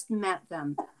just met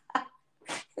them.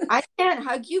 I can't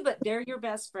hug you, but they're your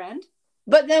best friend.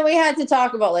 But then we had to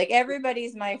talk about like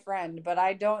everybody's my friend, but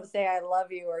I don't say I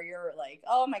love you or you're like,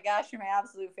 oh my gosh, you're my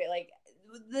absolute favorite. Like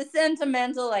the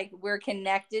sentimental, like we're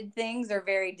connected things are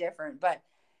very different. But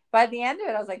by the end of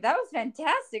it, I was like, that was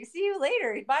fantastic. See you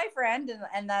later. Bye, friend.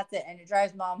 And that's it. And it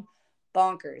drives mom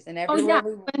bonkers. And everywhere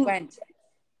we went.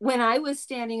 When I was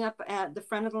standing up at the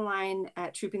front of the line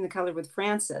at Trooping the Color with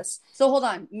Francis. So hold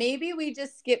on. Maybe we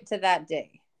just skipped to that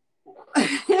day.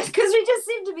 Because we just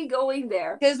seem to be going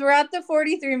there. Because we're at the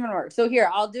 43-minute mark. So here,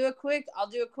 I'll do a quick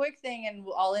thing and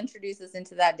I'll introduce us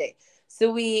into that day.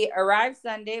 So we arrived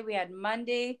Sunday. We had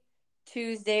Monday,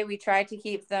 Tuesday. We tried to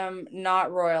keep them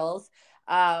not royals.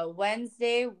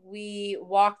 Wednesday, we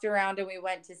walked around and we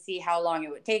went to see how long it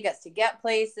would take us to get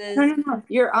places. No.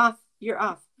 You're off.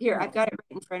 Here, I've got it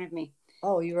right in front of me.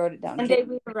 Oh, you wrote it down. Monday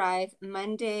we arrived.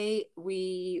 Monday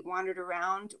we wandered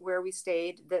around where we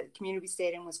stayed. The community we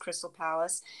stayed in was Crystal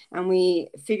Palace, and we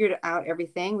figured out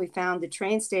everything. We found the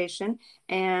train station,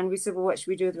 and we said, well, what should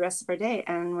we do with the rest of our day?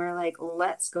 And we're like,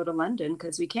 let's go to London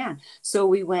because we can. So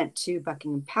we went to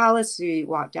Buckingham Palace. We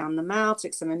walked down the Mall,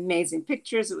 took some amazing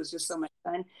pictures. It was just so much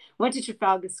fun. Went to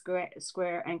Trafalgar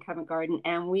Square and Covent Garden,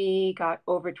 and we got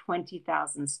over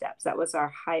 20,000 steps. That was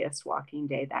our highest walking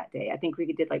day that day. I think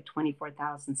we did like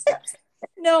 24,000 steps.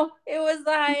 No, it was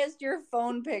the highest your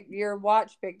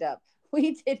watch picked up.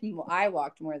 I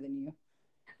walked more than you.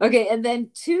 Okay, and then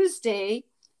Tuesday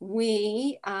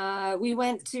we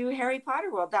went to Harry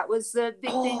Potter World. That was the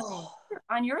big thing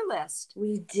on your list.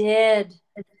 We did.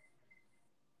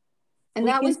 And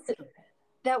that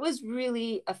was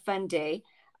really a fun day.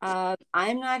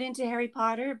 I'm not into Harry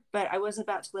Potter, but I wasn't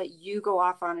about to let you go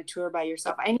off on a tour by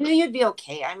yourself. I knew you'd be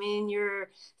okay. I mean,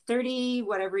 you're 30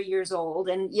 whatever years old,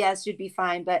 and yes, you'd be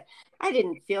fine. But I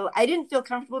didn't feel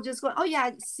comfortable just going, oh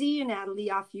yeah, see you, Natalie,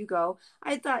 off you go.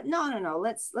 I thought, no,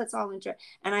 let's all enjoy.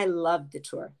 And I loved the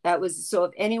tour. That was so.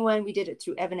 If anyone, we did it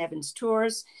through Evan Evans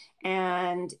Tours,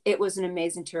 and it was an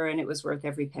amazing tour, and it was worth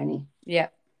every penny. Yeah,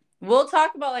 we'll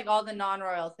talk about like all the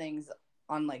non-royal things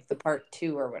on like the part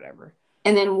 2 or whatever.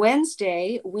 And then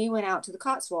Wednesday, we went out to the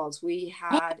Cotswolds. We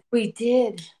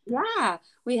did. Yeah.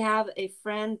 We have a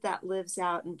friend that lives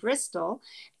out in Bristol,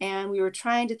 and we were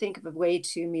trying to think of a way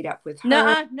to meet up with her.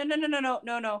 No.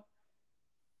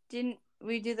 Didn't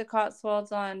we do the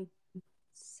Cotswolds on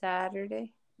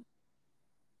Saturday?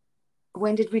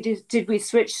 When did we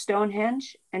switch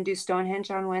Stonehenge and do Stonehenge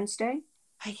on Wednesday?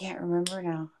 I can't remember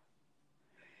now.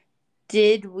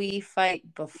 Did we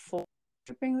fight before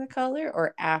Trooping the Color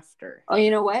or after? Oh, you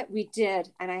know what? We did,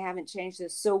 and I haven't changed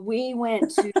this. So we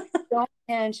went to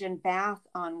Stonehenge and Bath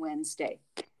on Wednesday.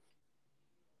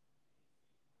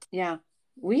 Yeah,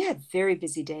 we had very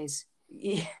busy days.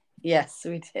 Yeah. Yes,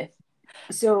 we did.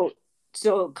 So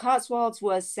Cotswolds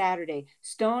was Saturday.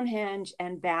 Stonehenge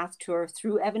and Bath tour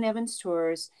through Evan Evans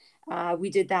Tours. We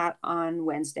did that on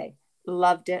Wednesday.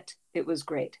 Loved it. It was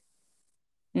great.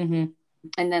 Mm-hmm.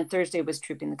 And then Thursday was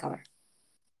Trooping the Color.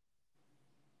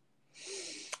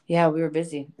 Yeah, we were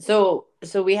busy. So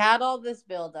we had all this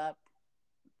build up.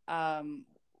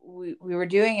 we were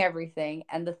doing everything.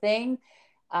 And the thing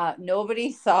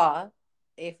nobody saw,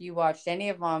 if you watched any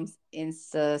of Mom's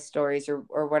Insta stories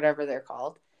or whatever they're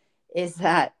called, is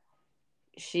that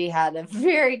she had a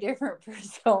very different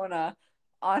persona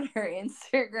on her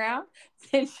Instagram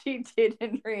than she did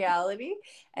in reality.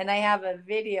 And I have a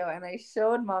video and I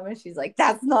showed Mom and she's like,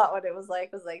 that's not what it was like.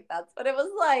 I was like, that's what it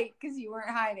was like because you weren't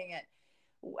hiding it.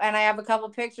 And I have a couple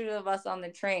pictures of us on the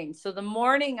train. So the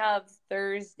morning of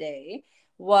Thursday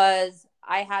was,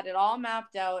 I had it all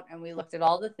mapped out and we looked at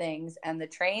all the things, and the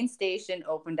train station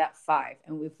opened at 5.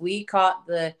 And if we caught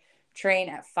the train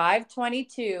at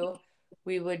 5:22,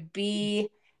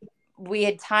 we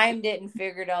had timed it and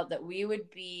figured out that we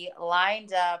would be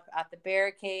lined up at the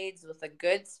barricades with a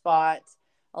good spot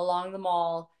along the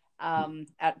mall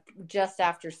at just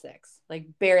after 6, like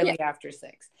barely after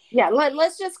 6. Yeah,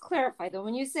 let's just clarify though.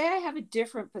 When you say I have a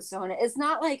different persona, it's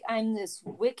not like I'm this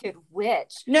wicked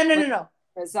witch. No.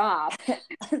 Off.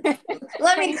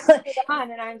 Let me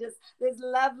on, and I'm just this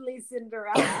lovely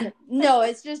Cinderella. No,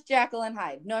 it's just Jekyll and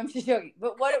Hyde. No, I'm just joking.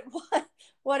 But what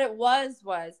it was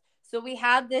so we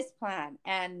had this plan,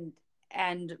 and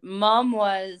Mom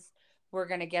was, we're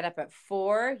gonna get up at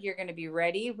 4. You're gonna be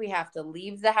ready. We have to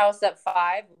leave the house at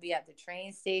 5. We'll be at the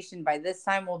train station by this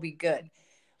time. We'll be good.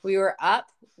 We were up.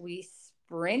 We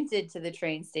sprinted to the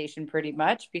train station pretty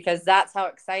much because that's how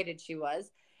excited she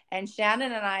was. And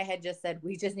Shannon and I had just said,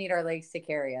 we just need our legs to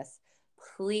carry us.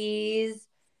 Please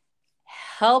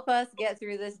help us get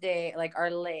through this day, like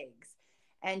our legs.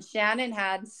 And Shannon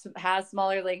has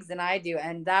smaller legs than I do.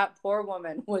 And that poor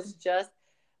woman was just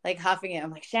like huffing it.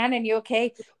 I'm like, Shannon, you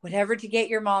okay? Whatever to get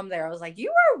your mom there. I was like,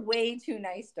 you are way too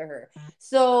nice to her.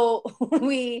 So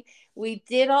we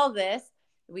did all this.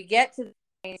 We get to the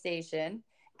train station.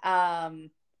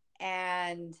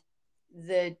 And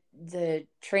the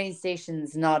train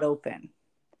station's not open,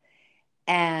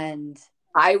 and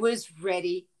I was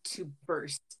ready to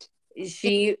burst.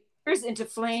 She into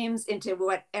flames, into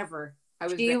whatever.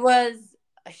 She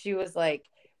was like,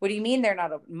 what do you mean they're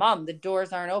not open? Mom, the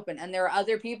doors aren't open. And there were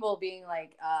other people being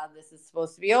like, this is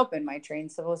supposed to be open, my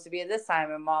train's supposed to be at this time.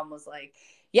 And Mom was like,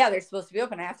 yeah, they're supposed to be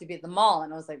open, I have to be at the mall.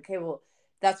 And I was like, okay, well,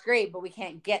 that's great, but we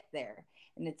can't get there.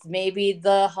 And it's maybe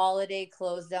the holiday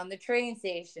closed down the train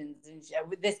stations and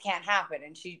this can't happen.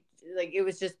 And she, like, it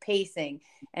was just pacing.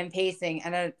 And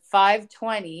at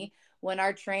 5:20, when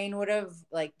our train would have,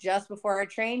 like, just before our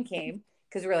train came,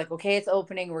 because we're like, okay, it's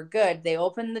opening, we're good. They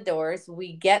opened the doors,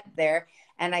 we get there.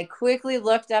 And I quickly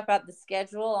looked up at the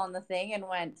schedule on the thing and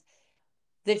went,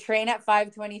 the train at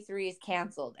 5:23 is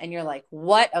canceled. And you're like,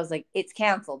 what? I was like, it's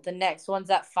canceled. The next one's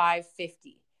at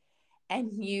 5:50.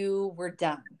 And you were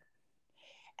done.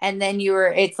 And then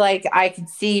it's like, I could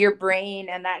see your brain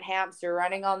and that hamster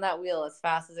running on that wheel as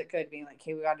fast as it could, being like,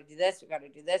 okay, we got to do this.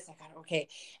 Okay.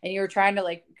 And you were trying to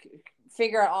like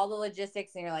figure out all the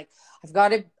logistics, and you're like, I've got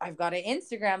to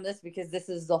Instagram this because this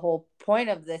is the whole point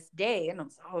of this day. And I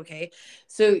was like, okay.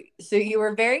 So you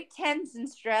were very tense and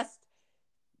stressed.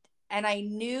 And I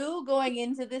knew going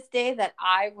into this day that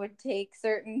I would take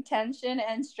certain tension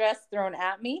and stress thrown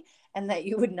at me, and that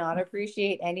you would not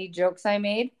appreciate any jokes I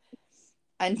made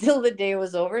until the day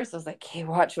was over. So I was like, hey,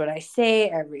 watch what I say.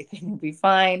 Everything will be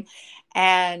fine.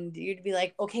 And you'd be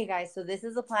like, okay, guys, so this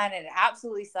is a plan and it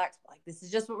absolutely sucks. But like, this is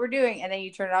just what we're doing. And then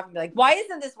you turn it off and be like, why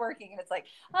isn't this working? And it's like,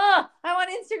 I want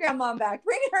Instagram Mom back.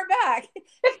 Bring her back.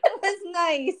 It was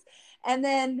nice. And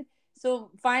then,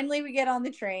 so finally we get on the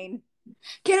train.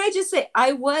 Can I just say,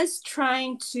 I was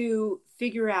trying to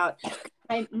figure out,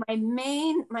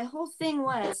 my whole thing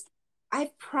was,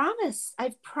 I've promised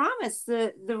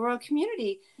the royal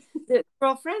community, the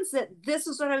royal friends, that this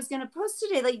is what I was going to post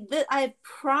today. Like, I've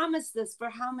promised this for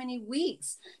how many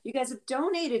weeks? You guys have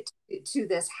donated to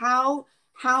this. How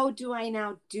do I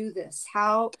now do this?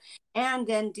 And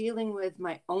then dealing with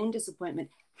my own disappointment.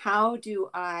 How do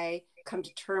I come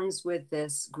to terms with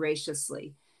this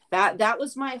graciously? That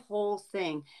was my whole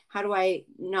thing. How do I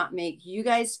not make you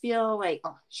guys feel like,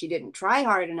 oh, she didn't try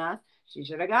hard enough? She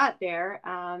should have got there.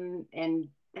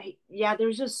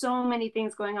 There's just so many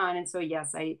things going on. And so,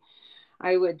 yes, I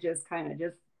would just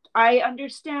I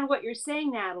understand what you're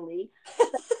saying, Natalie.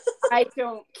 I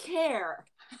don't care.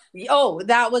 Oh,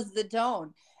 that was the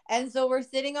tone. And so we're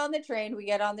sitting on the train. We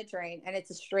get on the train, and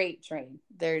it's a straight train.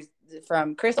 There's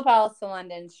from Crystal Palace to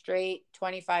London, straight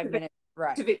 25-minute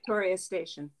ride. To Victoria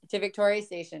Station.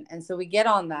 And so we get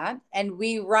on that, and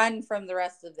we run from the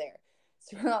rest of there.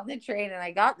 So we're on the train, and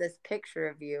I got this picture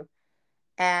of you.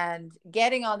 And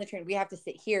getting on the train, we have to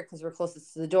sit here because we're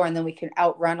closest to the door, and then we can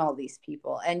outrun all these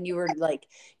people. And you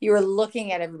were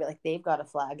looking at everybody like, they've got a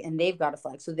flag and they've got a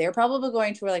flag, so they're probably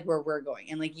going to where we're going.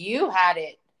 And like, you had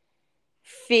it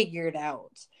figured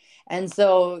out. And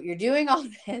so you're doing all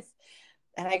this,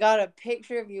 and I got a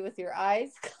picture of you with your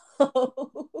eyes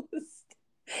closed.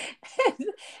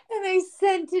 And I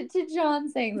sent it to John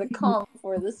saying the calm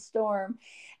before the storm.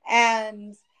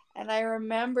 And I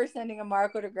remember sending a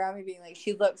Marco to Grammy being like,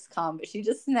 she looks calm, but she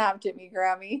just snapped at me,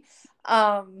 Grammy.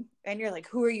 And you're like,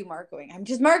 who are you Marcoing? I'm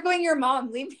just Marcoing your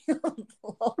mom. Leave me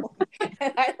alone.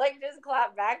 And I like just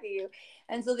clap back at you.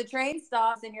 And so the train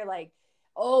stops and you're like,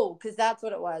 oh, because that's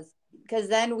what it was. Because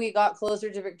then we got closer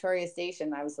to Victoria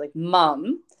Station. I was like,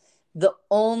 Mom, the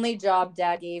only job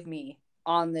Dad gave me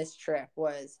on this trip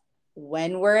was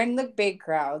when we're in the big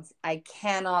crowds, I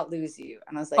cannot lose you.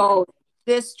 And I was like, oh,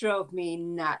 this drove me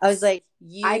nuts. I was like,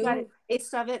 I got a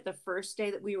taste of it the first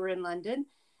day that we were in London.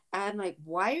 I'm like,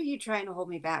 why are you trying to hold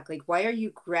me back? Like, why are you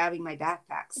grabbing my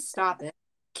backpack? Stop it.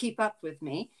 Keep up with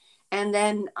me. And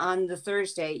then on the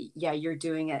Thursday, yeah, you're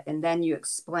doing it. And then you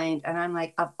explained. And I'm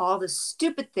like, of all the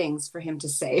stupid things for him to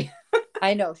say.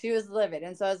 I know, she was livid.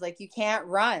 And so I was like, you can't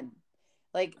run.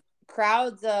 Like,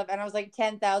 crowds of, and I was like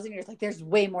 10,000. You're like, there's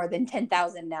way more than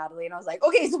 10,000, Natalie. And I was like,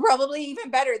 okay, so probably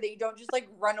even better that you don't just like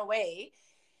run away.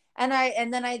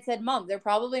 And then I said, Mom, they're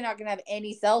probably not going to have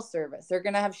any cell service. They're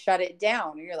going to have shut it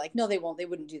down. And you're like, no, they won't. They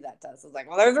wouldn't do that to us. I was like,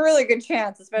 well, there's a really good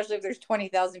chance, especially if there's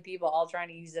 20,000 people all trying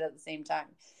to use it at the same time.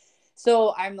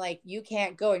 So I'm like, you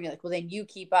can't go. And you're like, well, then you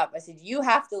keep up. I said, you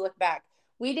have to look back.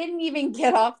 We didn't even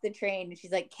get off the train. And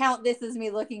she's like, count this as me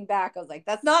looking back. I was like,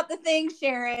 that's not the thing,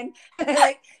 Sharon. And I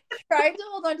like tried to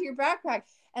hold onto your backpack.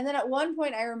 And then at one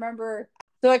point I remember,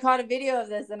 so I caught a video of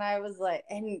this and I was like,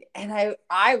 and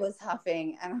I was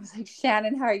huffing and I was like,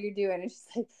 Shannon, how are you doing? And she's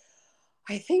like,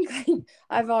 I think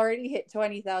I've already hit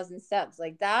 20,000 steps.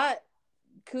 Like that.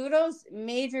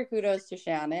 Major kudos to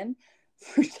Shannon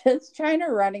for just trying to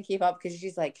run and keep up, because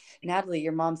she's like, Natalie,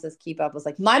 your mom says keep up. I was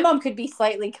like, my mom could be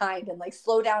slightly kind and like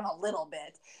slow down a little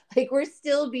bit. Like we're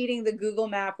still beating the Google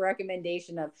Map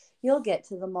recommendation of you'll get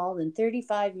to the mall in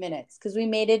 35 minutes because we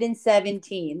made it in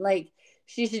 17. Like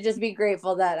she should just be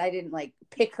grateful that I didn't like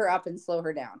pick her up and slow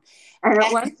her down. And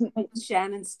at one point,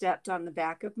 Shannon stepped on the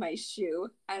back of my shoe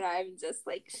and I'm just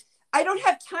like, I don't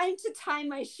have time to tie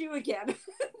my shoe again.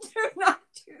 Do not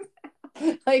do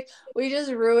that. Like we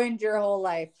just ruined your whole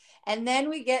life. And then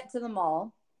we get to the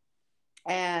mall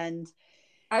and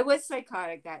I was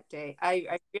psychotic that day.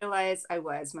 I realized I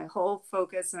was. My whole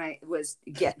focus and I was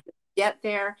get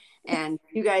there and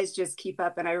you guys just keep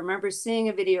up. And I remember seeing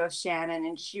a video of Shannon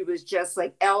and she was just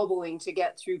like elbowing to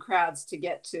get through crowds to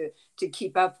get to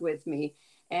keep up with me.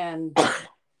 And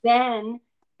then,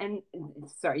 and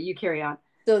sorry, you carry on.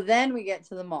 So then we get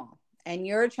to the mall and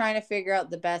you're trying to figure out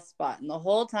the best spot. And the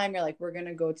whole time you're like, we're going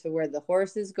to go to where the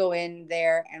horses go in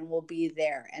there and we'll be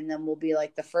there. And then we'll be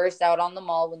like the first out on the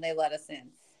mall when they let us in.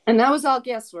 And that was all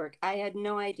guesswork. I had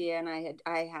no idea. And I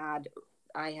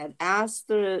had asked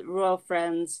the Royal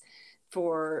Friends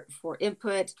for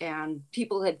input and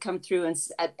people had come through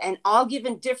and all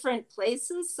given different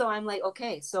places. So I'm like,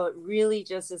 okay, so it really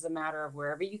just is a matter of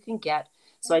wherever you can get.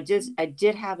 So I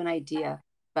did have an idea,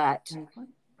 but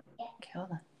okay,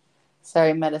 hold on.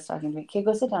 Sorry, Meta's talking to me. Okay,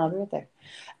 go sit down. I'll be right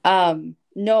there.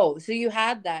 No, so you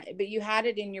had that, but you had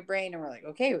it in your brain and we're like,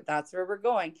 okay, that's where we're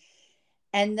going.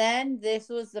 And then this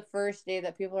was the first day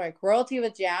that people are like, royalty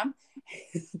with jam.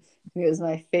 It was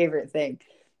my favorite thing.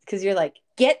 Because you're like,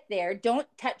 get there. Don't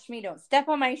touch me. Don't step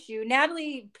on my shoe.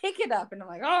 Natalie, pick it up. And I'm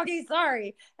like, oh, okay,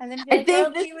 sorry. And then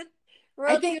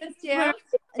royalty with jam.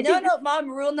 No, Mom,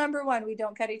 rule number 1, we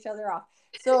don't cut each other off.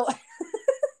 So,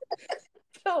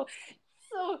 so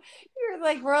you're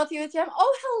like, royalty with jam.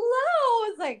 Oh,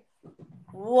 hello. It's like,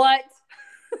 what?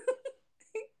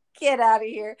 Get out of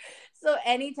here. So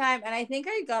anytime, and I think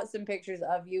I got some pictures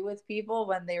of you with people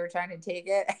when they were trying to take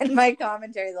it, and my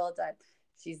commentary the whole time,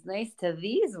 she's nice to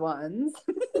these ones.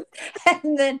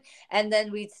 and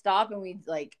then we'd stop and we'd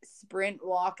like sprint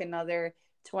walk another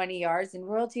 20 yards and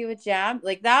royalty with jam.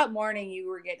 Like that morning you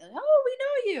were getting, oh,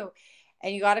 we know you.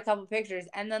 And you got a couple pictures.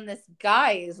 And then this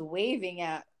guy is waving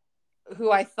at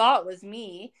who I thought was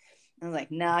me. I was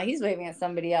like, nah, he's waving at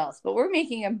somebody else. But we're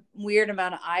making a weird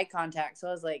amount of eye contact. So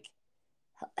I was like,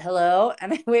 hello.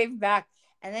 And I waved back.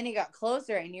 And then he got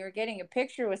closer and you were getting a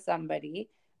picture with somebody.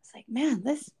 I was like, man,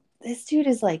 this dude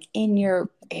is like in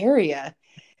your area.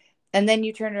 And then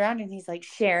you turned around and he's like,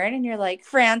 Sharon. And you're like,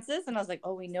 Francis. And I was like,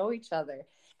 oh, we know each other.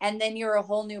 And then you're a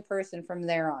whole new person from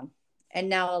there on. And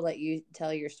now I'll let you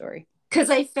tell your story. Because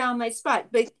I found my spot.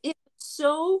 But it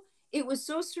was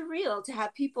so surreal to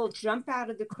have people jump out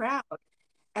of the crowd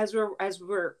as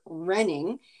we're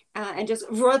running and just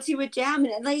royalty with jam.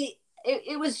 And like,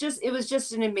 it was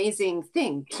just an amazing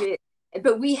thing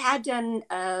but we had done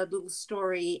a little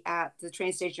story at the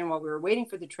train station while we were waiting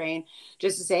for the train,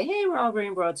 just to say, hey, we're all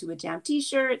wearing World to Jam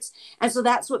t-shirts. And so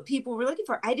that's what people were looking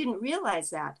for. I didn't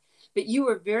realize that, but you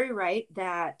were very right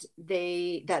that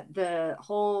the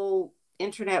whole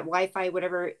internet, Wi-Fi,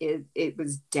 whatever, it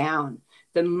was down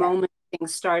the moment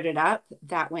things started up.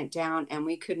 That went down and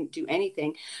we couldn't do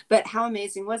anything. But how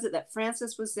amazing was it that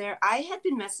Francis was there? I had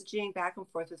been messaging back and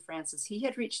forth with Francis. He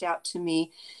had reached out to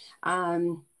me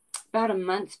about a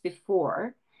month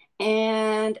before,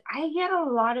 and I get a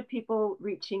lot of people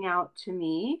reaching out to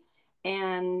me,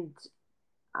 and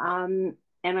um,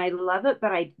 and I love it,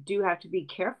 but I do have to be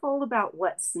careful about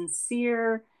what's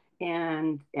sincere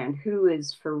and who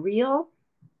is for real.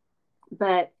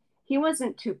 But he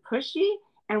wasn't too pushy,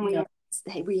 and No.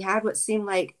 we had what seemed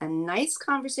like a nice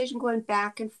conversation going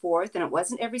back and forth, and it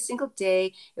wasn't every single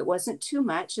day. It wasn't too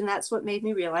much, and that's what made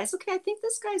me realize, okay, I think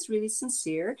this guy's really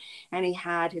sincere. And he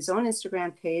had his own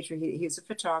Instagram page where he's a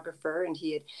photographer, and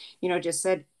he had, just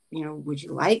said, would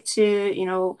you like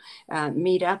to,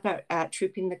 meet up at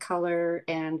Trooping the Color?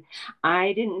 And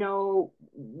I didn't know,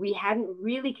 we hadn't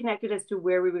really connected as to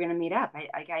where we were going to meet up.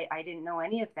 I didn't know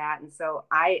any of that. And so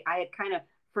I had kind of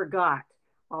forgot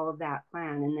all of that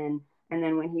plan. And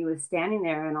then when he was standing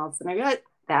there, and all of a sudden I realized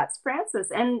that's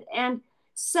Francis, and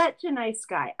such a nice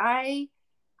guy. I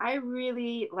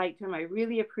really liked him. I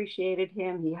really appreciated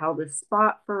him. He held a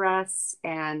spot for us,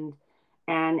 and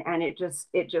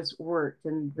it just worked.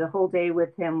 And the whole day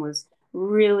with him was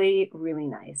really, really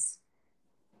nice.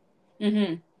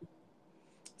 Mm-hmm.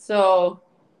 So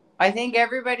I think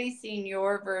everybody's seen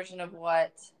your version of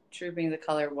what Trooping the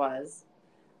Color was.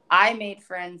 I made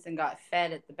friends and got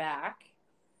fed at the back.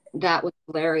 That was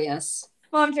hilarious.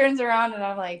 Mom turns around and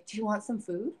I'm like, do you want some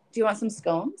food? Do you want some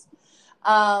scones?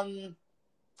 Yeah,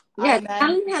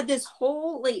 Alan had this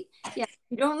whole, like,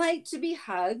 you don't like to be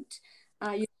hugged.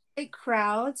 You don't like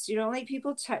crowds. You don't like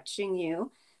people touching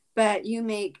you, but you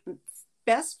make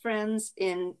best friends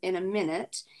in a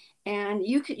minute. And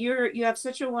you have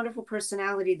such a wonderful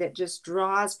personality that just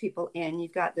draws people in.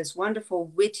 You've got this wonderful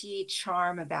witty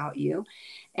charm about you,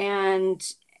 and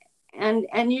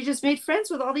you just made friends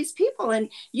with all these people.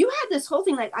 And you had this whole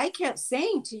thing, like, I kept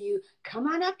saying to you, come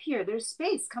on up here, there's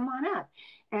space, come on up.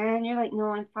 And you're like,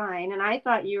 no, I'm fine. And I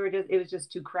thought it was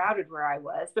just too crowded where I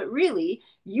was, but really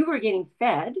you were getting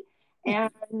fed,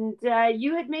 and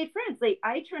you had made friends. Like,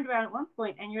 I turned around at one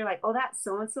point and you're like, oh, that's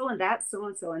so and so, and that's so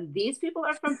and so, and these people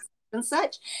are from and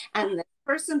such, and the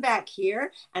person back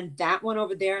here and that one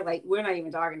over there, like, we're not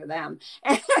even talking to them.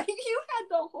 And you had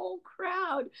the whole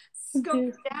crowd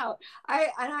scoped out.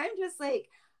 I'm just like,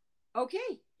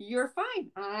 okay, you're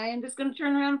fine. I'm just going to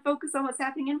turn around and focus on what's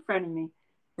happening in front of me.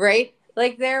 Right?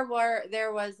 Like there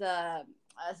was a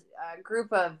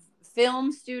group of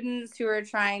film students who were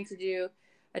trying to do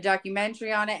a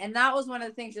documentary on it, and that was one of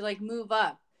the things, you're like, move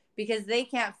up because they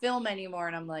can't film anymore.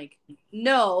 And I'm like,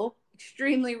 no,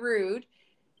 extremely rude,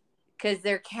 because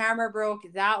their camera broke.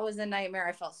 That was a nightmare.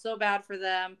 I felt so bad for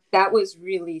them. That was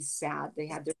really sad. They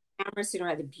had their cameras,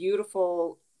 had a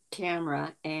beautiful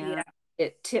camera, and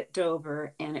it tipped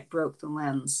over and it broke the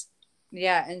lens.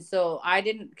 Yeah, and so I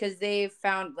didn't, because they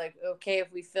found, like, okay,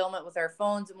 if we film it with our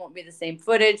phones, it won't be the same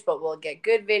footage, but we'll get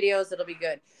good videos. It'll be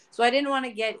good. So I didn't want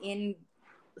to get in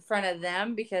front of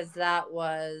them, because I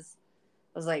was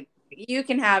like, you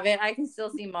can have it. I can still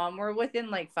see Mom. We're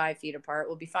within like 5 feet apart.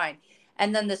 We'll be fine.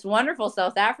 And then this wonderful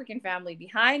South African family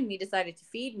behind me decided to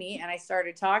feed me. And I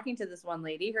started talking to this one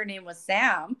lady. Her name was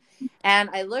Sam. And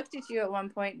I looked at you at one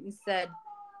point and said,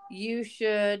 you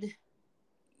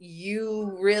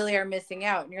really are missing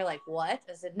out. And you're like, what?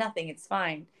 I said, nothing. It's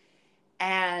fine.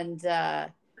 And so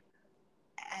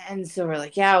we're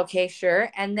like, yeah, okay, sure.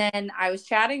 And then I was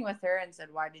chatting with her and said,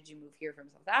 why did you move here from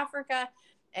South Africa?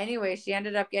 Anyway, she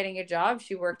ended up getting a job.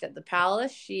 She worked at the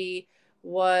Palace. She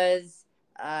was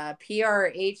PR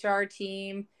HR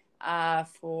team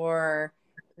for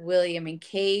William and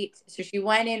Kate. So she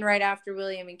went in right after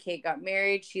William and Kate got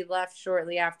married. She left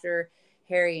shortly after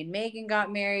Harry and Meghan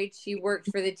got married. She worked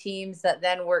for the teams that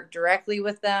then worked directly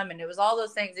with them. And it was all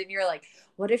those things. And you're like,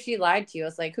 what if she lied to you? I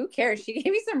was like, who cares? She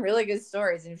gave me some really good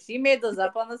stories. And if she made those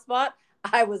up on the spot,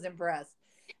 I was impressed.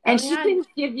 And she didn't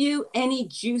give you any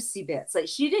juicy bits. Like,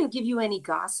 she didn't give you any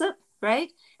gossip,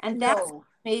 right? And that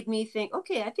made me think,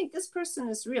 okay, I think this person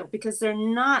is real, because they're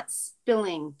not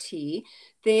spilling tea.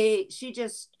 She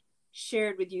just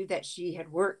shared with you that she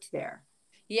had worked there.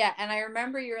 Yeah, and I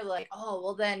remember you're like, oh,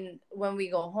 well, then when we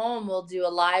go home, we'll do a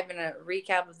live and a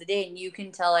recap of the day, and you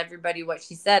can tell everybody what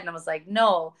she said. And I was like,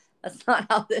 no, that's not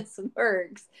how this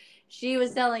works. She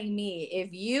was telling me,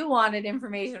 if you wanted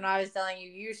information, I was telling you,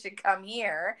 you should come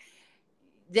here.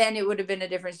 then it would have been a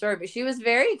different story. But she was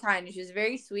very kind and she was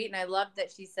very sweet. And I loved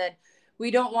that she said,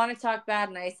 we don't want to talk bad.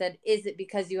 And I said, is it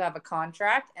because you have a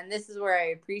contract? And this is where I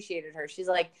appreciated her. She's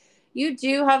like, you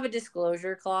do have a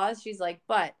disclosure clause. She's like,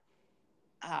 but,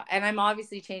 and I'm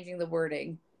obviously changing the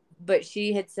wording, but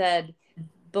she had said,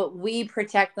 but we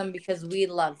protect them because we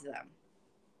love them.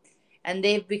 And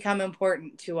they've become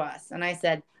important to us. And I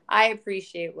said, I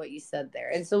appreciate what you said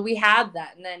there. And so we had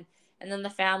that. And then the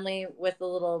family with the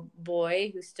little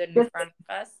boy who stood in front of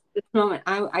us. This moment,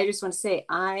 I just want to say,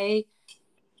 I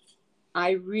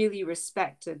really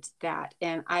respected that.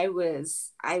 And I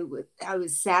was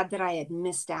sad that I had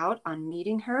missed out on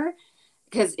meeting her,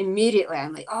 because immediately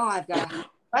I'm like, oh, I've got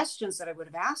questions that I would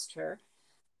have asked her.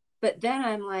 But then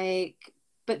I'm like,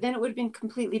 but then it would have been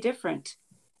completely different.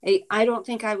 I don't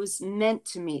think I was meant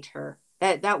to meet her.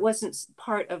 That wasn't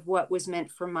part of what was meant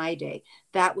for my day.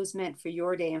 That was meant for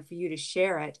your day and for you to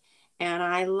share it. And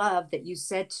I love that you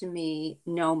said to me,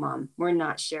 no, Mom, we're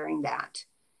not sharing that.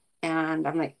 And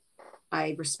I'm like,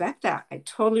 I respect that. I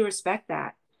totally respect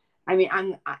that. I mean,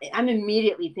 I'm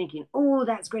immediately thinking, oh,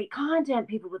 that's great content.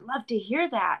 People would love to hear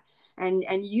that.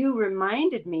 And you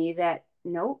reminded me that,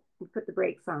 nope, we put the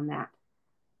brakes on that.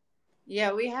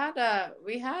 Yeah, we had a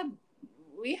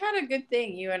good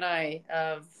thing, you and I,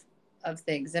 of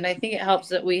things. And I think it helps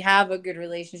that we have a good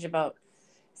relationship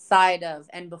outside of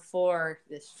and before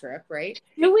this trip, right?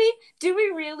 Do we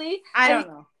really? I don't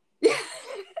know.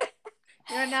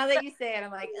 You know, now that you say it,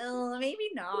 I'm like, oh, maybe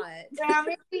not. Yeah,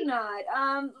 maybe not.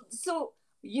 So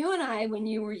you and I, when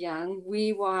you were young,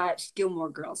 we watched Gilmore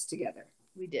Girls together.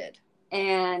 We did.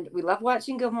 And we loved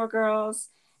watching Gilmore Girls.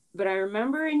 But I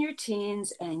remember in your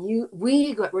teens, and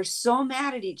we were so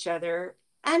mad at each other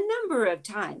a number of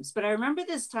times. But I remember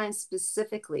this time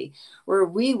specifically where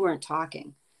we weren't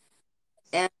talking.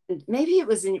 And maybe it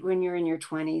was when you're in your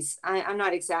 20s. I'm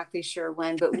not exactly sure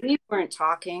when, but we weren't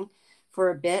talking for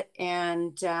a bit.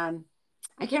 And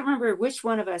I can't remember which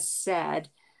one of us said,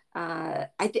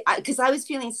 because I was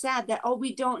feeling sad that, oh,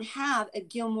 we don't have a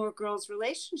Gilmore Girls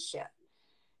relationship.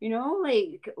 You know,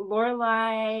 like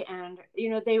Lorelai and,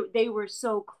 you know, they were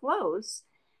so close.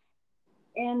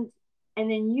 And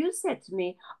then you said to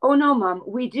me, oh, no, Mom,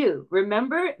 we do.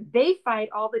 Remember, they fight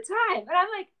all the time. And I'm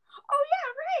like, oh,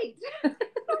 yeah, right.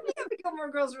 We have a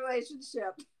Gilmore Girls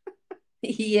relationship.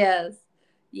 Yes.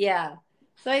 Yeah.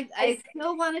 So I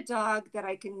still want a dog that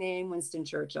I can name Winston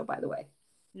Churchill, by the way.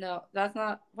 No, that's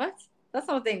not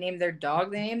what they named their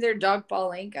dog. They named their dog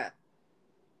Paulinka.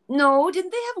 No,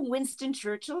 didn't they have a Winston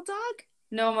Churchill dog?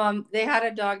 No, Mom, they had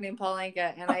a dog named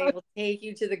Paulinka, and I will take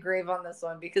you to the grave on this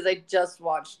one because I just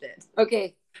watched it.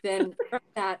 Okay, then from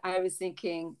that, I was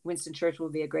thinking Winston Churchill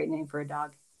would be a great name for a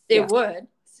dog. It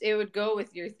would go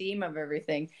with your theme of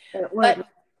everything. But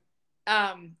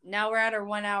now we're at our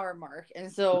 1 hour mark,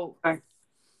 and so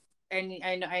and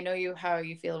I know you how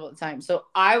you feel about the time. So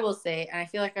I will say, and I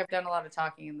feel like I've done a lot of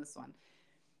talking in this one.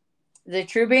 The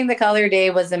Trooping the Color Day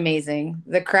was amazing.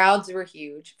 The crowds were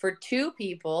huge. For two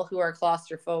people who are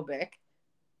claustrophobic,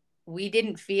 we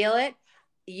didn't feel it.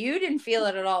 You didn't feel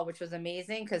it at all, which was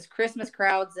amazing because Christmas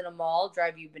crowds in a mall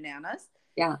drive you bananas.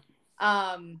 Yeah.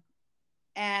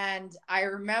 And I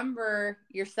remember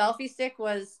your selfie stick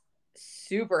was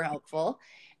super helpful.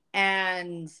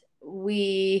 And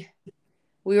we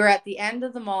were at the end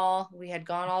of the mall. We had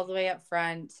gone all the way up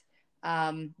front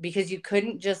because you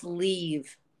couldn't just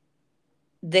leave.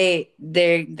 They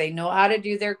know how to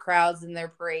do their crowds and their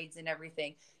parades and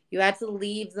everything. You had to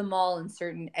leave the mall in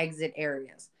certain exit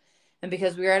areas. And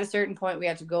because we were at a certain point, we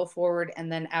had to go forward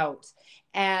and then out.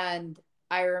 And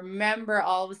I remember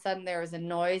all of a sudden there was a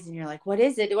noise and you're like, what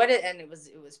is it? And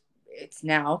it's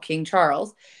now King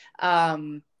Charles.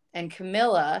 And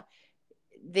Camilla,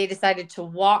 they decided to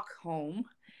walk home.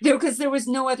 Because there was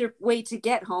no other way to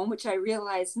get home, which I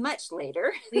realized much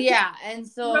later. Yeah. And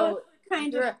so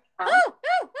kind of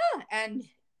and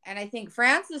I think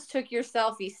Francis took your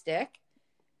selfie stick.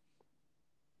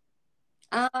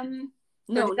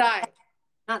 No,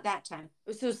 not that time.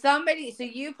 So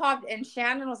you popped and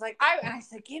Shannon was like, and I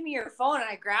said, give me your phone. And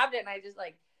I grabbed it and I just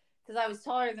like, because I was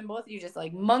taller than both of you, just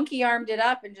like monkey armed it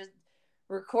up and just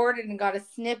recorded and got a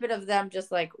snippet of them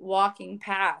just like walking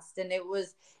past. And it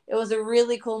was a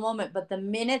really cool moment. But the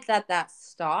minute that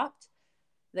stopped,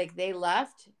 like they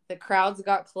left, the crowds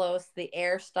got close, the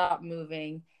air stopped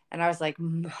moving. And I was like,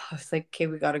 okay,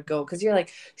 we got to go. Because you're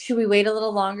like, should we wait a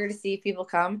little longer to see if people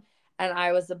come? And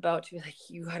I was about to be like,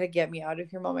 you got to get me out of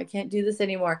here, Mom. I can't do this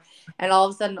anymore. And all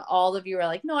of a sudden, all of you were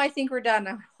like, no, I think we're done.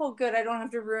 I'm like, oh, good. I don't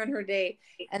have to ruin her day.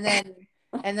 And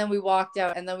then we walked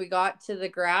out and then we got to the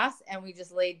grass and we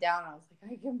just laid down. I was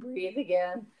like, I can breathe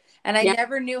again. And I Yeah.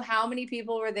 never knew how many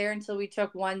people were there until we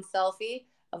took one selfie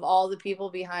of all the people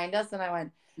behind us. And I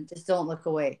went, just don't look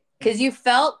away. Because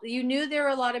you knew there were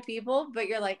a lot of people, but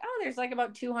you're like, oh, there's like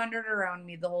about 200 around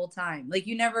me the whole time. Like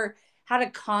you never had a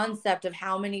concept of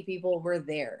how many people were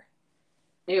there.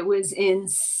 It was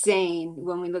insane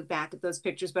when we look back at those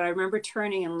pictures. But I remember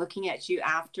turning and looking at you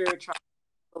after Charlie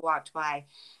walked by,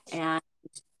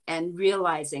 and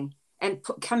realizing and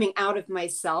coming out of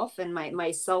myself and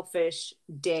my selfish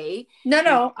day.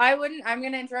 No, I wouldn't. I'm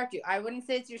going to interrupt you. I wouldn't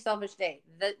say it's your selfish day.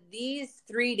 These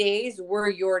 3 days were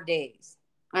your days.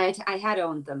 I had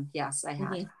owned them. Yes, I had.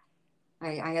 Mm-hmm.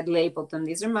 I had labeled them.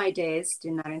 These are my days. Do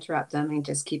not interrupt them and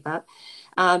just keep up.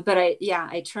 But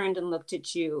I turned and looked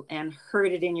at you and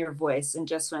heard it in your voice and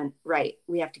just went, right,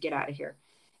 we have to get out of here.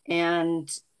 And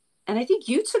I think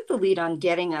you took the lead on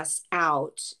getting us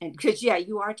out. And because,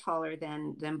 you are taller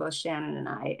than both Shannon and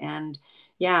I. And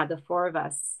the four of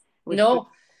us.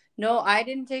 No, I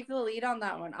didn't take the lead on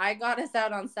that one. I got us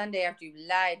out on Sunday after you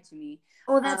lied to me.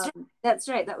 Oh, that's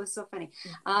right. That was so funny.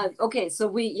 Okay, so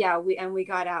we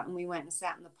got out and we went and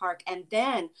sat in the park, and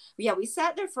then we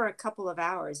sat there for a couple of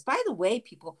hours. By the way,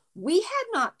 people, we had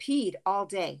not peed all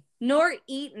day nor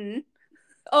eaten.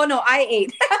 Oh no, I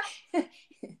ate.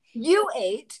 You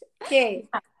ate. Okay.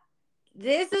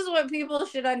 This is what people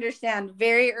should understand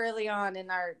very early on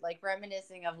in our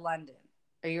reminiscing of London.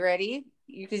 Are you ready?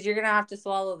 Because you're gonna have to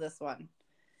swallow this one.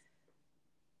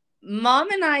 Mom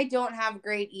and I don't have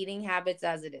great eating habits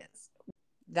as it is.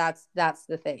 That's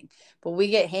the thing. But we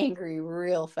get hangry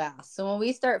real fast. So when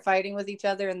we start fighting with each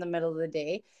other in the middle of the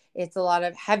day, it's a lot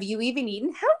of, have you even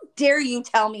eaten? How dare you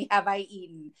tell me, have I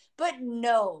eaten? But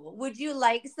no, would you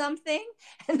like something?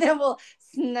 And then we'll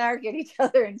snark at each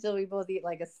other until we both eat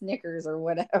like a Snickers or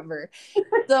whatever.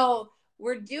 So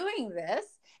we're doing this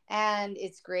and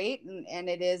it's great and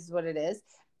it is what it is.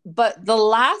 But the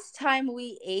last time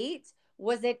we ate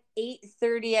was at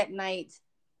 8:30 at night,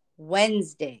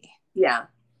 Wednesday. Yeah,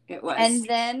 it was. And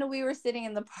then we were sitting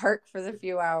in the park for the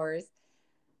few hours.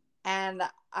 And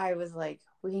I was like,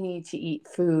 we need to eat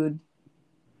food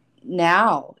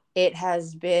now. It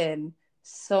has been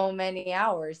so many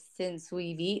hours since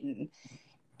we've eaten.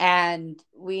 And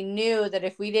we knew that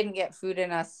if we didn't get food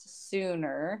in us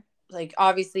sooner,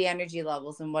 obviously energy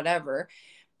levels and whatever,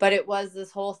 but it was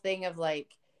this whole thing of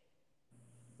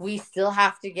we still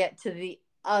have to get to the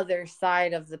other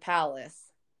side of the palace.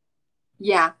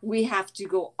 Yeah, we have to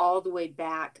go all the way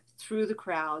back through the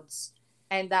crowds.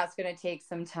 And that's going to take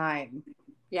some time.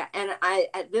 Yeah, and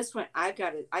at this point, I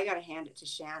got to hand it to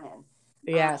Shannon.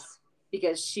 Yes.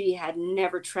 Because she had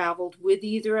never traveled with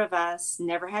either of us,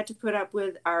 never had to put up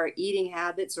with our eating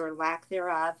habits or lack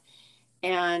thereof.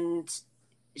 And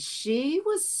she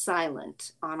was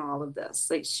silent on all of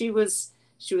this. She was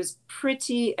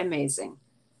pretty amazing.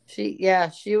 She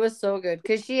was so good.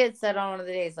 Because she had said on one of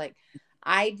the days,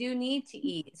 I do need to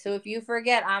eat. So if you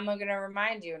forget, I'm going to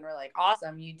remind you. And we're like,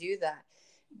 awesome, you do that.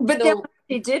 But then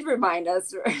she did remind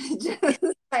us, just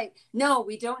no,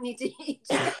 we don't need to eat.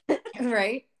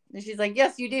 Right? And she's like,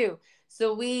 yes, you do.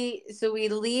 So we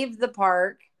leave the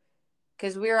park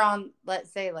because we're on,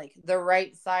 let's say, the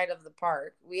right side of the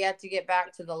park. We had to get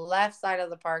back to the left side of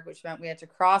the park, which meant we had to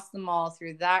cross the mall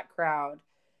through that crowd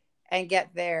and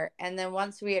get there. And then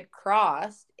once we had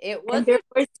crossed,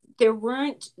 there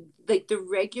weren't the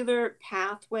regular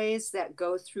pathways that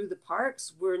go through the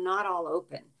parks were not all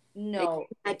open. No,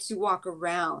 you had to walk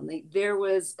around. There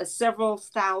was several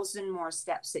thousand more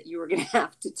steps that you were going to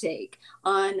have to take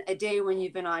on a day when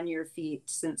you've been on your feet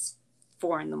since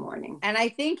 4 a.m. And I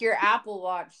think your Apple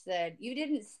Watch said you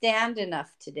didn't stand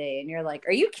enough today. And you're like,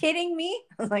 are you kidding me?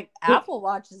 I was like, Apple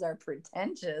Watches are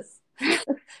pretentious.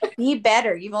 Be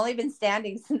better. You've only been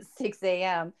standing since 6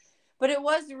 a.m. But it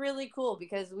was really cool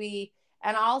because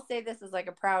and I'll say this as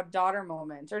a proud daughter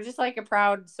moment or just a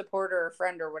proud supporter or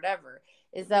friend or whatever,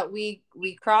 is that we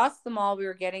crossed the mall we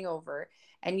were getting over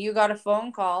and you got a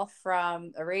phone call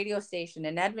from a radio station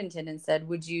in Edmonton and said,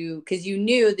 would you, because you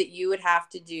knew that you would have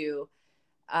to do,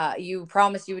 you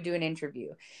promised you would do an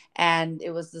interview. And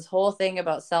it was this whole thing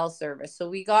about cell service. So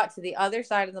we got to the other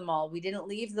side of the mall. We didn't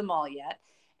leave the mall yet.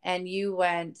 And you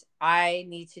went, I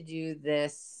need to do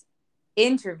this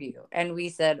interview. And we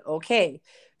said, okay.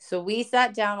 So we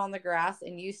sat down on the grass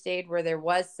and you stayed where there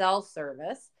was cell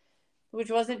service,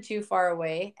 which wasn't too far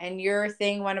away. And your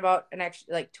thing went about an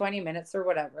extra 20 minutes or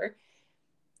whatever.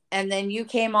 And then you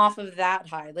came off of that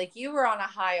high. You were on a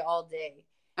high all day.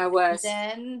 I was.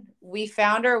 Then we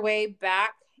found our way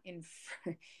back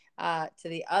to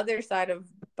the other side of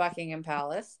Buckingham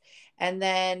Palace. And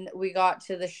then we got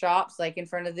to the shops in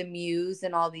front of the Muse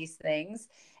and all these things.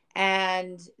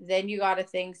 And then you got a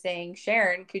thing saying,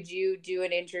 Sharon, could you do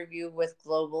an interview with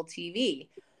Global TV?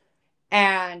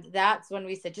 And that's when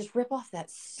we said, just rip off that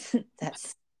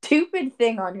stupid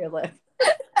thing on your lip.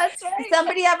 That's right.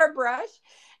 Somebody have a brush.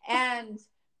 And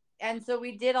so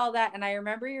we did all that. And I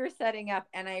remember you were setting up,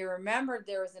 and I remembered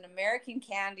there was an American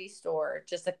Candy store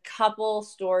just a couple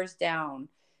stores down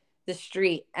the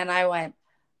street. And I went,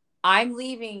 I'm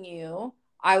leaving you.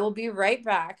 I will be right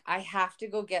back. I have to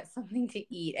go get something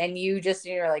to eat. And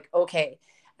you're like, okay.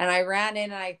 And I ran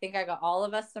in, and I think I got all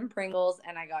of us some Pringles,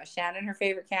 and I got Shannon her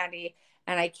favorite candy.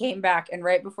 And I came back, and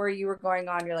right before you were going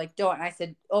on, you're like, don't. And I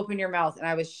said, open your mouth. And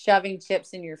I was shoving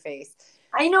chips in your face.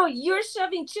 I know you're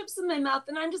shoving chips in my mouth,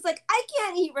 and I'm just like, I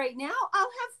can't eat right now. I'll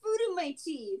have food in my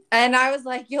teeth. And I was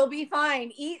like, you'll be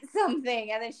fine. Eat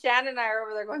something. And then Shannon and I are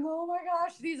over there going, oh my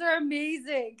gosh, these are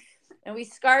amazing. And we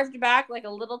scarfed back like a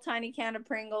little tiny can of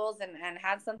Pringles and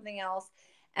had something else.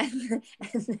 And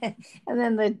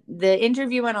then the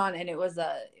interview went on, and it was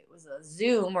a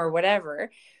Zoom or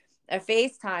whatever, a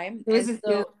FaceTime. It was a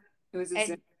Zoom. It was a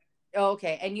Zoom.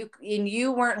 Okay, and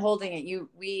you weren't holding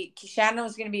it. Shannon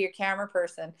was going to be your camera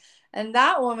person, and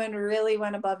that woman really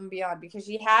went above and beyond, because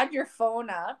she had your phone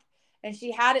up and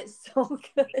she had it so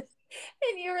good,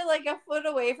 and you were like a foot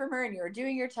away from her, and you were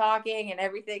doing your talking and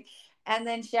everything, and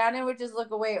then Shannon would just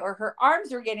look away, or her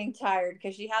arms were getting tired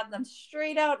because she had them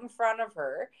straight out in front of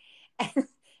her,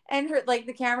 and her, like,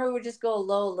 the camera would just go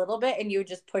low a little bit, and you would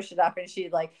just push it up, and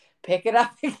she'd like pick it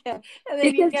up again, and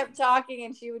then you kept talking,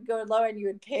 and she would go low, and you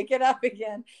would pick it up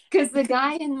again, because the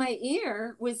guy in my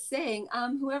ear was saying,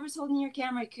 whoever's holding your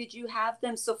camera, could you have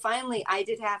them? So finally I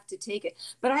did have to take it,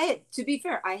 but to be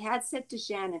fair, I had said to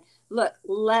Shannon, look,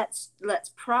 let's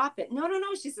prop it. No,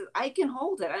 she says, I can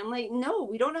hold it. I'm like, no,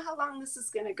 we don't know how long this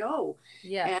is going to go.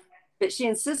 Yeah. But she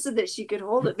insisted that she could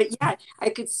hold it. But yeah, I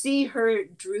could see her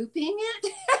drooping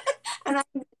it, and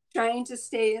I'm trying to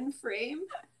stay in frame.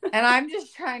 And I'm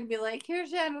just trying to be like, here,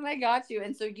 Shannon, I got you.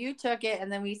 And so you took it,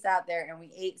 and then we sat there and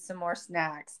we ate some more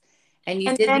snacks, and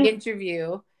did the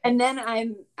interview. And then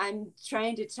I'm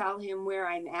trying to tell him where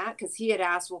I'm at, because he had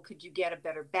asked, well, could you get a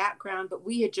better background? But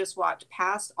we had just walked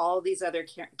past all these other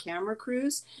camera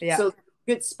crews. Yeah. So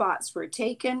good spots were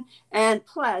taken. And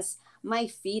plus, my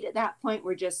feet at that point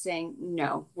were just saying,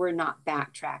 no, we're not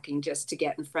backtracking just to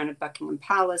get in front of Buckingham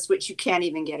Palace, which you can't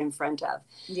even get in front of.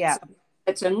 Yeah.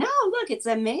 So no, look, it's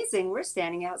amazing. We're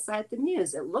standing outside the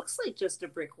Mews. It looks like just a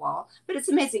brick wall, but it's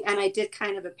amazing. And I did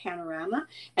kind of a panorama,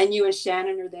 and you and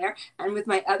Shannon are there. And with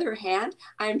my other hand,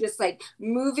 I'm just like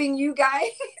moving you guys.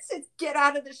 Get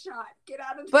out of the shot. Get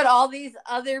out of the But all these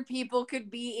other people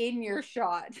could be in your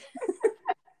shot.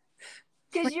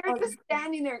 Because you're just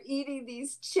standing there eating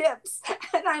these chips.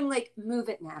 And I'm like, move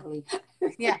it, Natalie.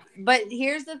 Yeah. But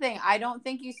here's the thing. I don't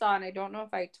think you saw, and I don't know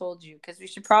if I told you, because we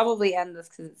should probably end this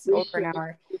because it's over an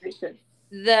hour. We should.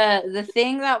 The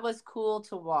thing that was cool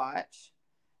to watch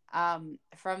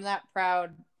from that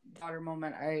proud daughter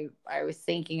moment I was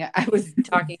thinking I was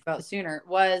talking about sooner,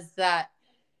 was that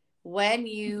when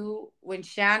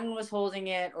Shannon was holding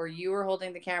it, or you were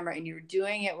holding the camera, and you were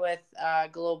doing it with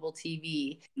Global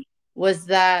TV, was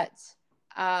that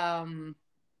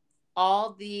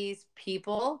all these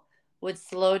people would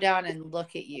slow down and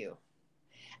look at you.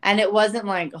 And it wasn't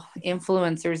like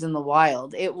influencers in the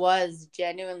wild. It was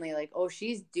genuinely like, oh,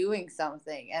 she's doing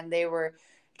something. And they were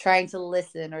trying to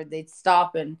listen, or they'd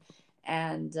stop and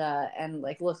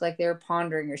like look like they were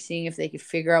pondering or seeing if they could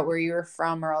figure out where you were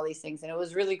from, or all these things. And it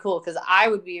was really cool, because I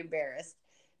would be embarrassed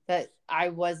that I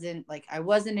wasn't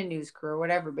a news crew or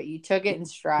whatever, but you took it in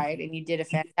stride and you did a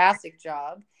fantastic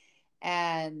job.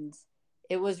 And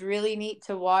it was really neat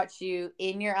to watch you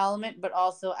in your element, but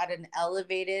also at an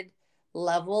elevated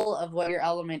level of what your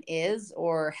element is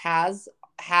or has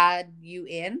had you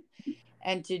in,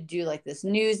 and to do like this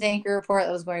news anchor report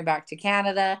that was going back to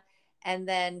Canada. And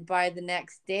then by the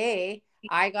next day,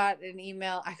 I got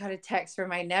a text from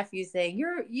my nephew saying,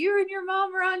 you and your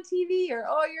mom are on TV, or,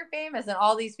 oh, you're famous. And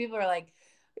all these people are like,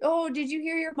 oh, did you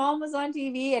hear your mom was on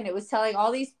TV? And it was telling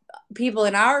all these people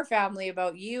in our family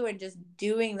about you, and just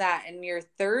doing that in your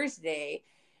Thursday.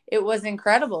 It was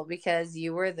incredible, because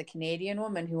you were the Canadian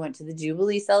woman who went to the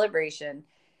Jubilee celebration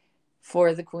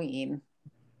for the Queen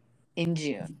in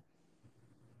June.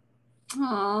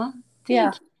 Aw,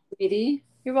 thank you, sweetie.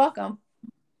 You're welcome.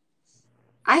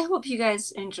 I hope you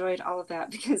guys enjoyed all of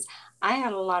that, because I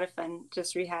had a lot of fun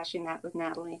just rehashing that with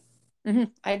Natalie. Mm-hmm.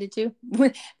 I did too.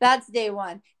 That's day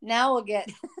one. Now we'll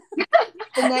get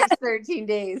the next 13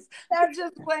 days. That's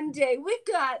just one day. We've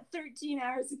got 13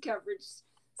 hours of coverage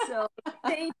So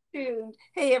stay tuned.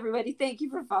 Hey, everybody. Thank you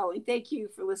for following. Thank you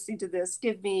for listening to this.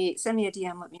 Send me a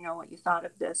DM. Let me know what you thought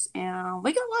of this. And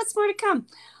we got lots more to come.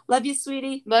 Love you,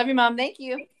 sweetie. Love you, Mom. Thank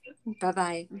you.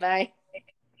 Bye-bye. Bye.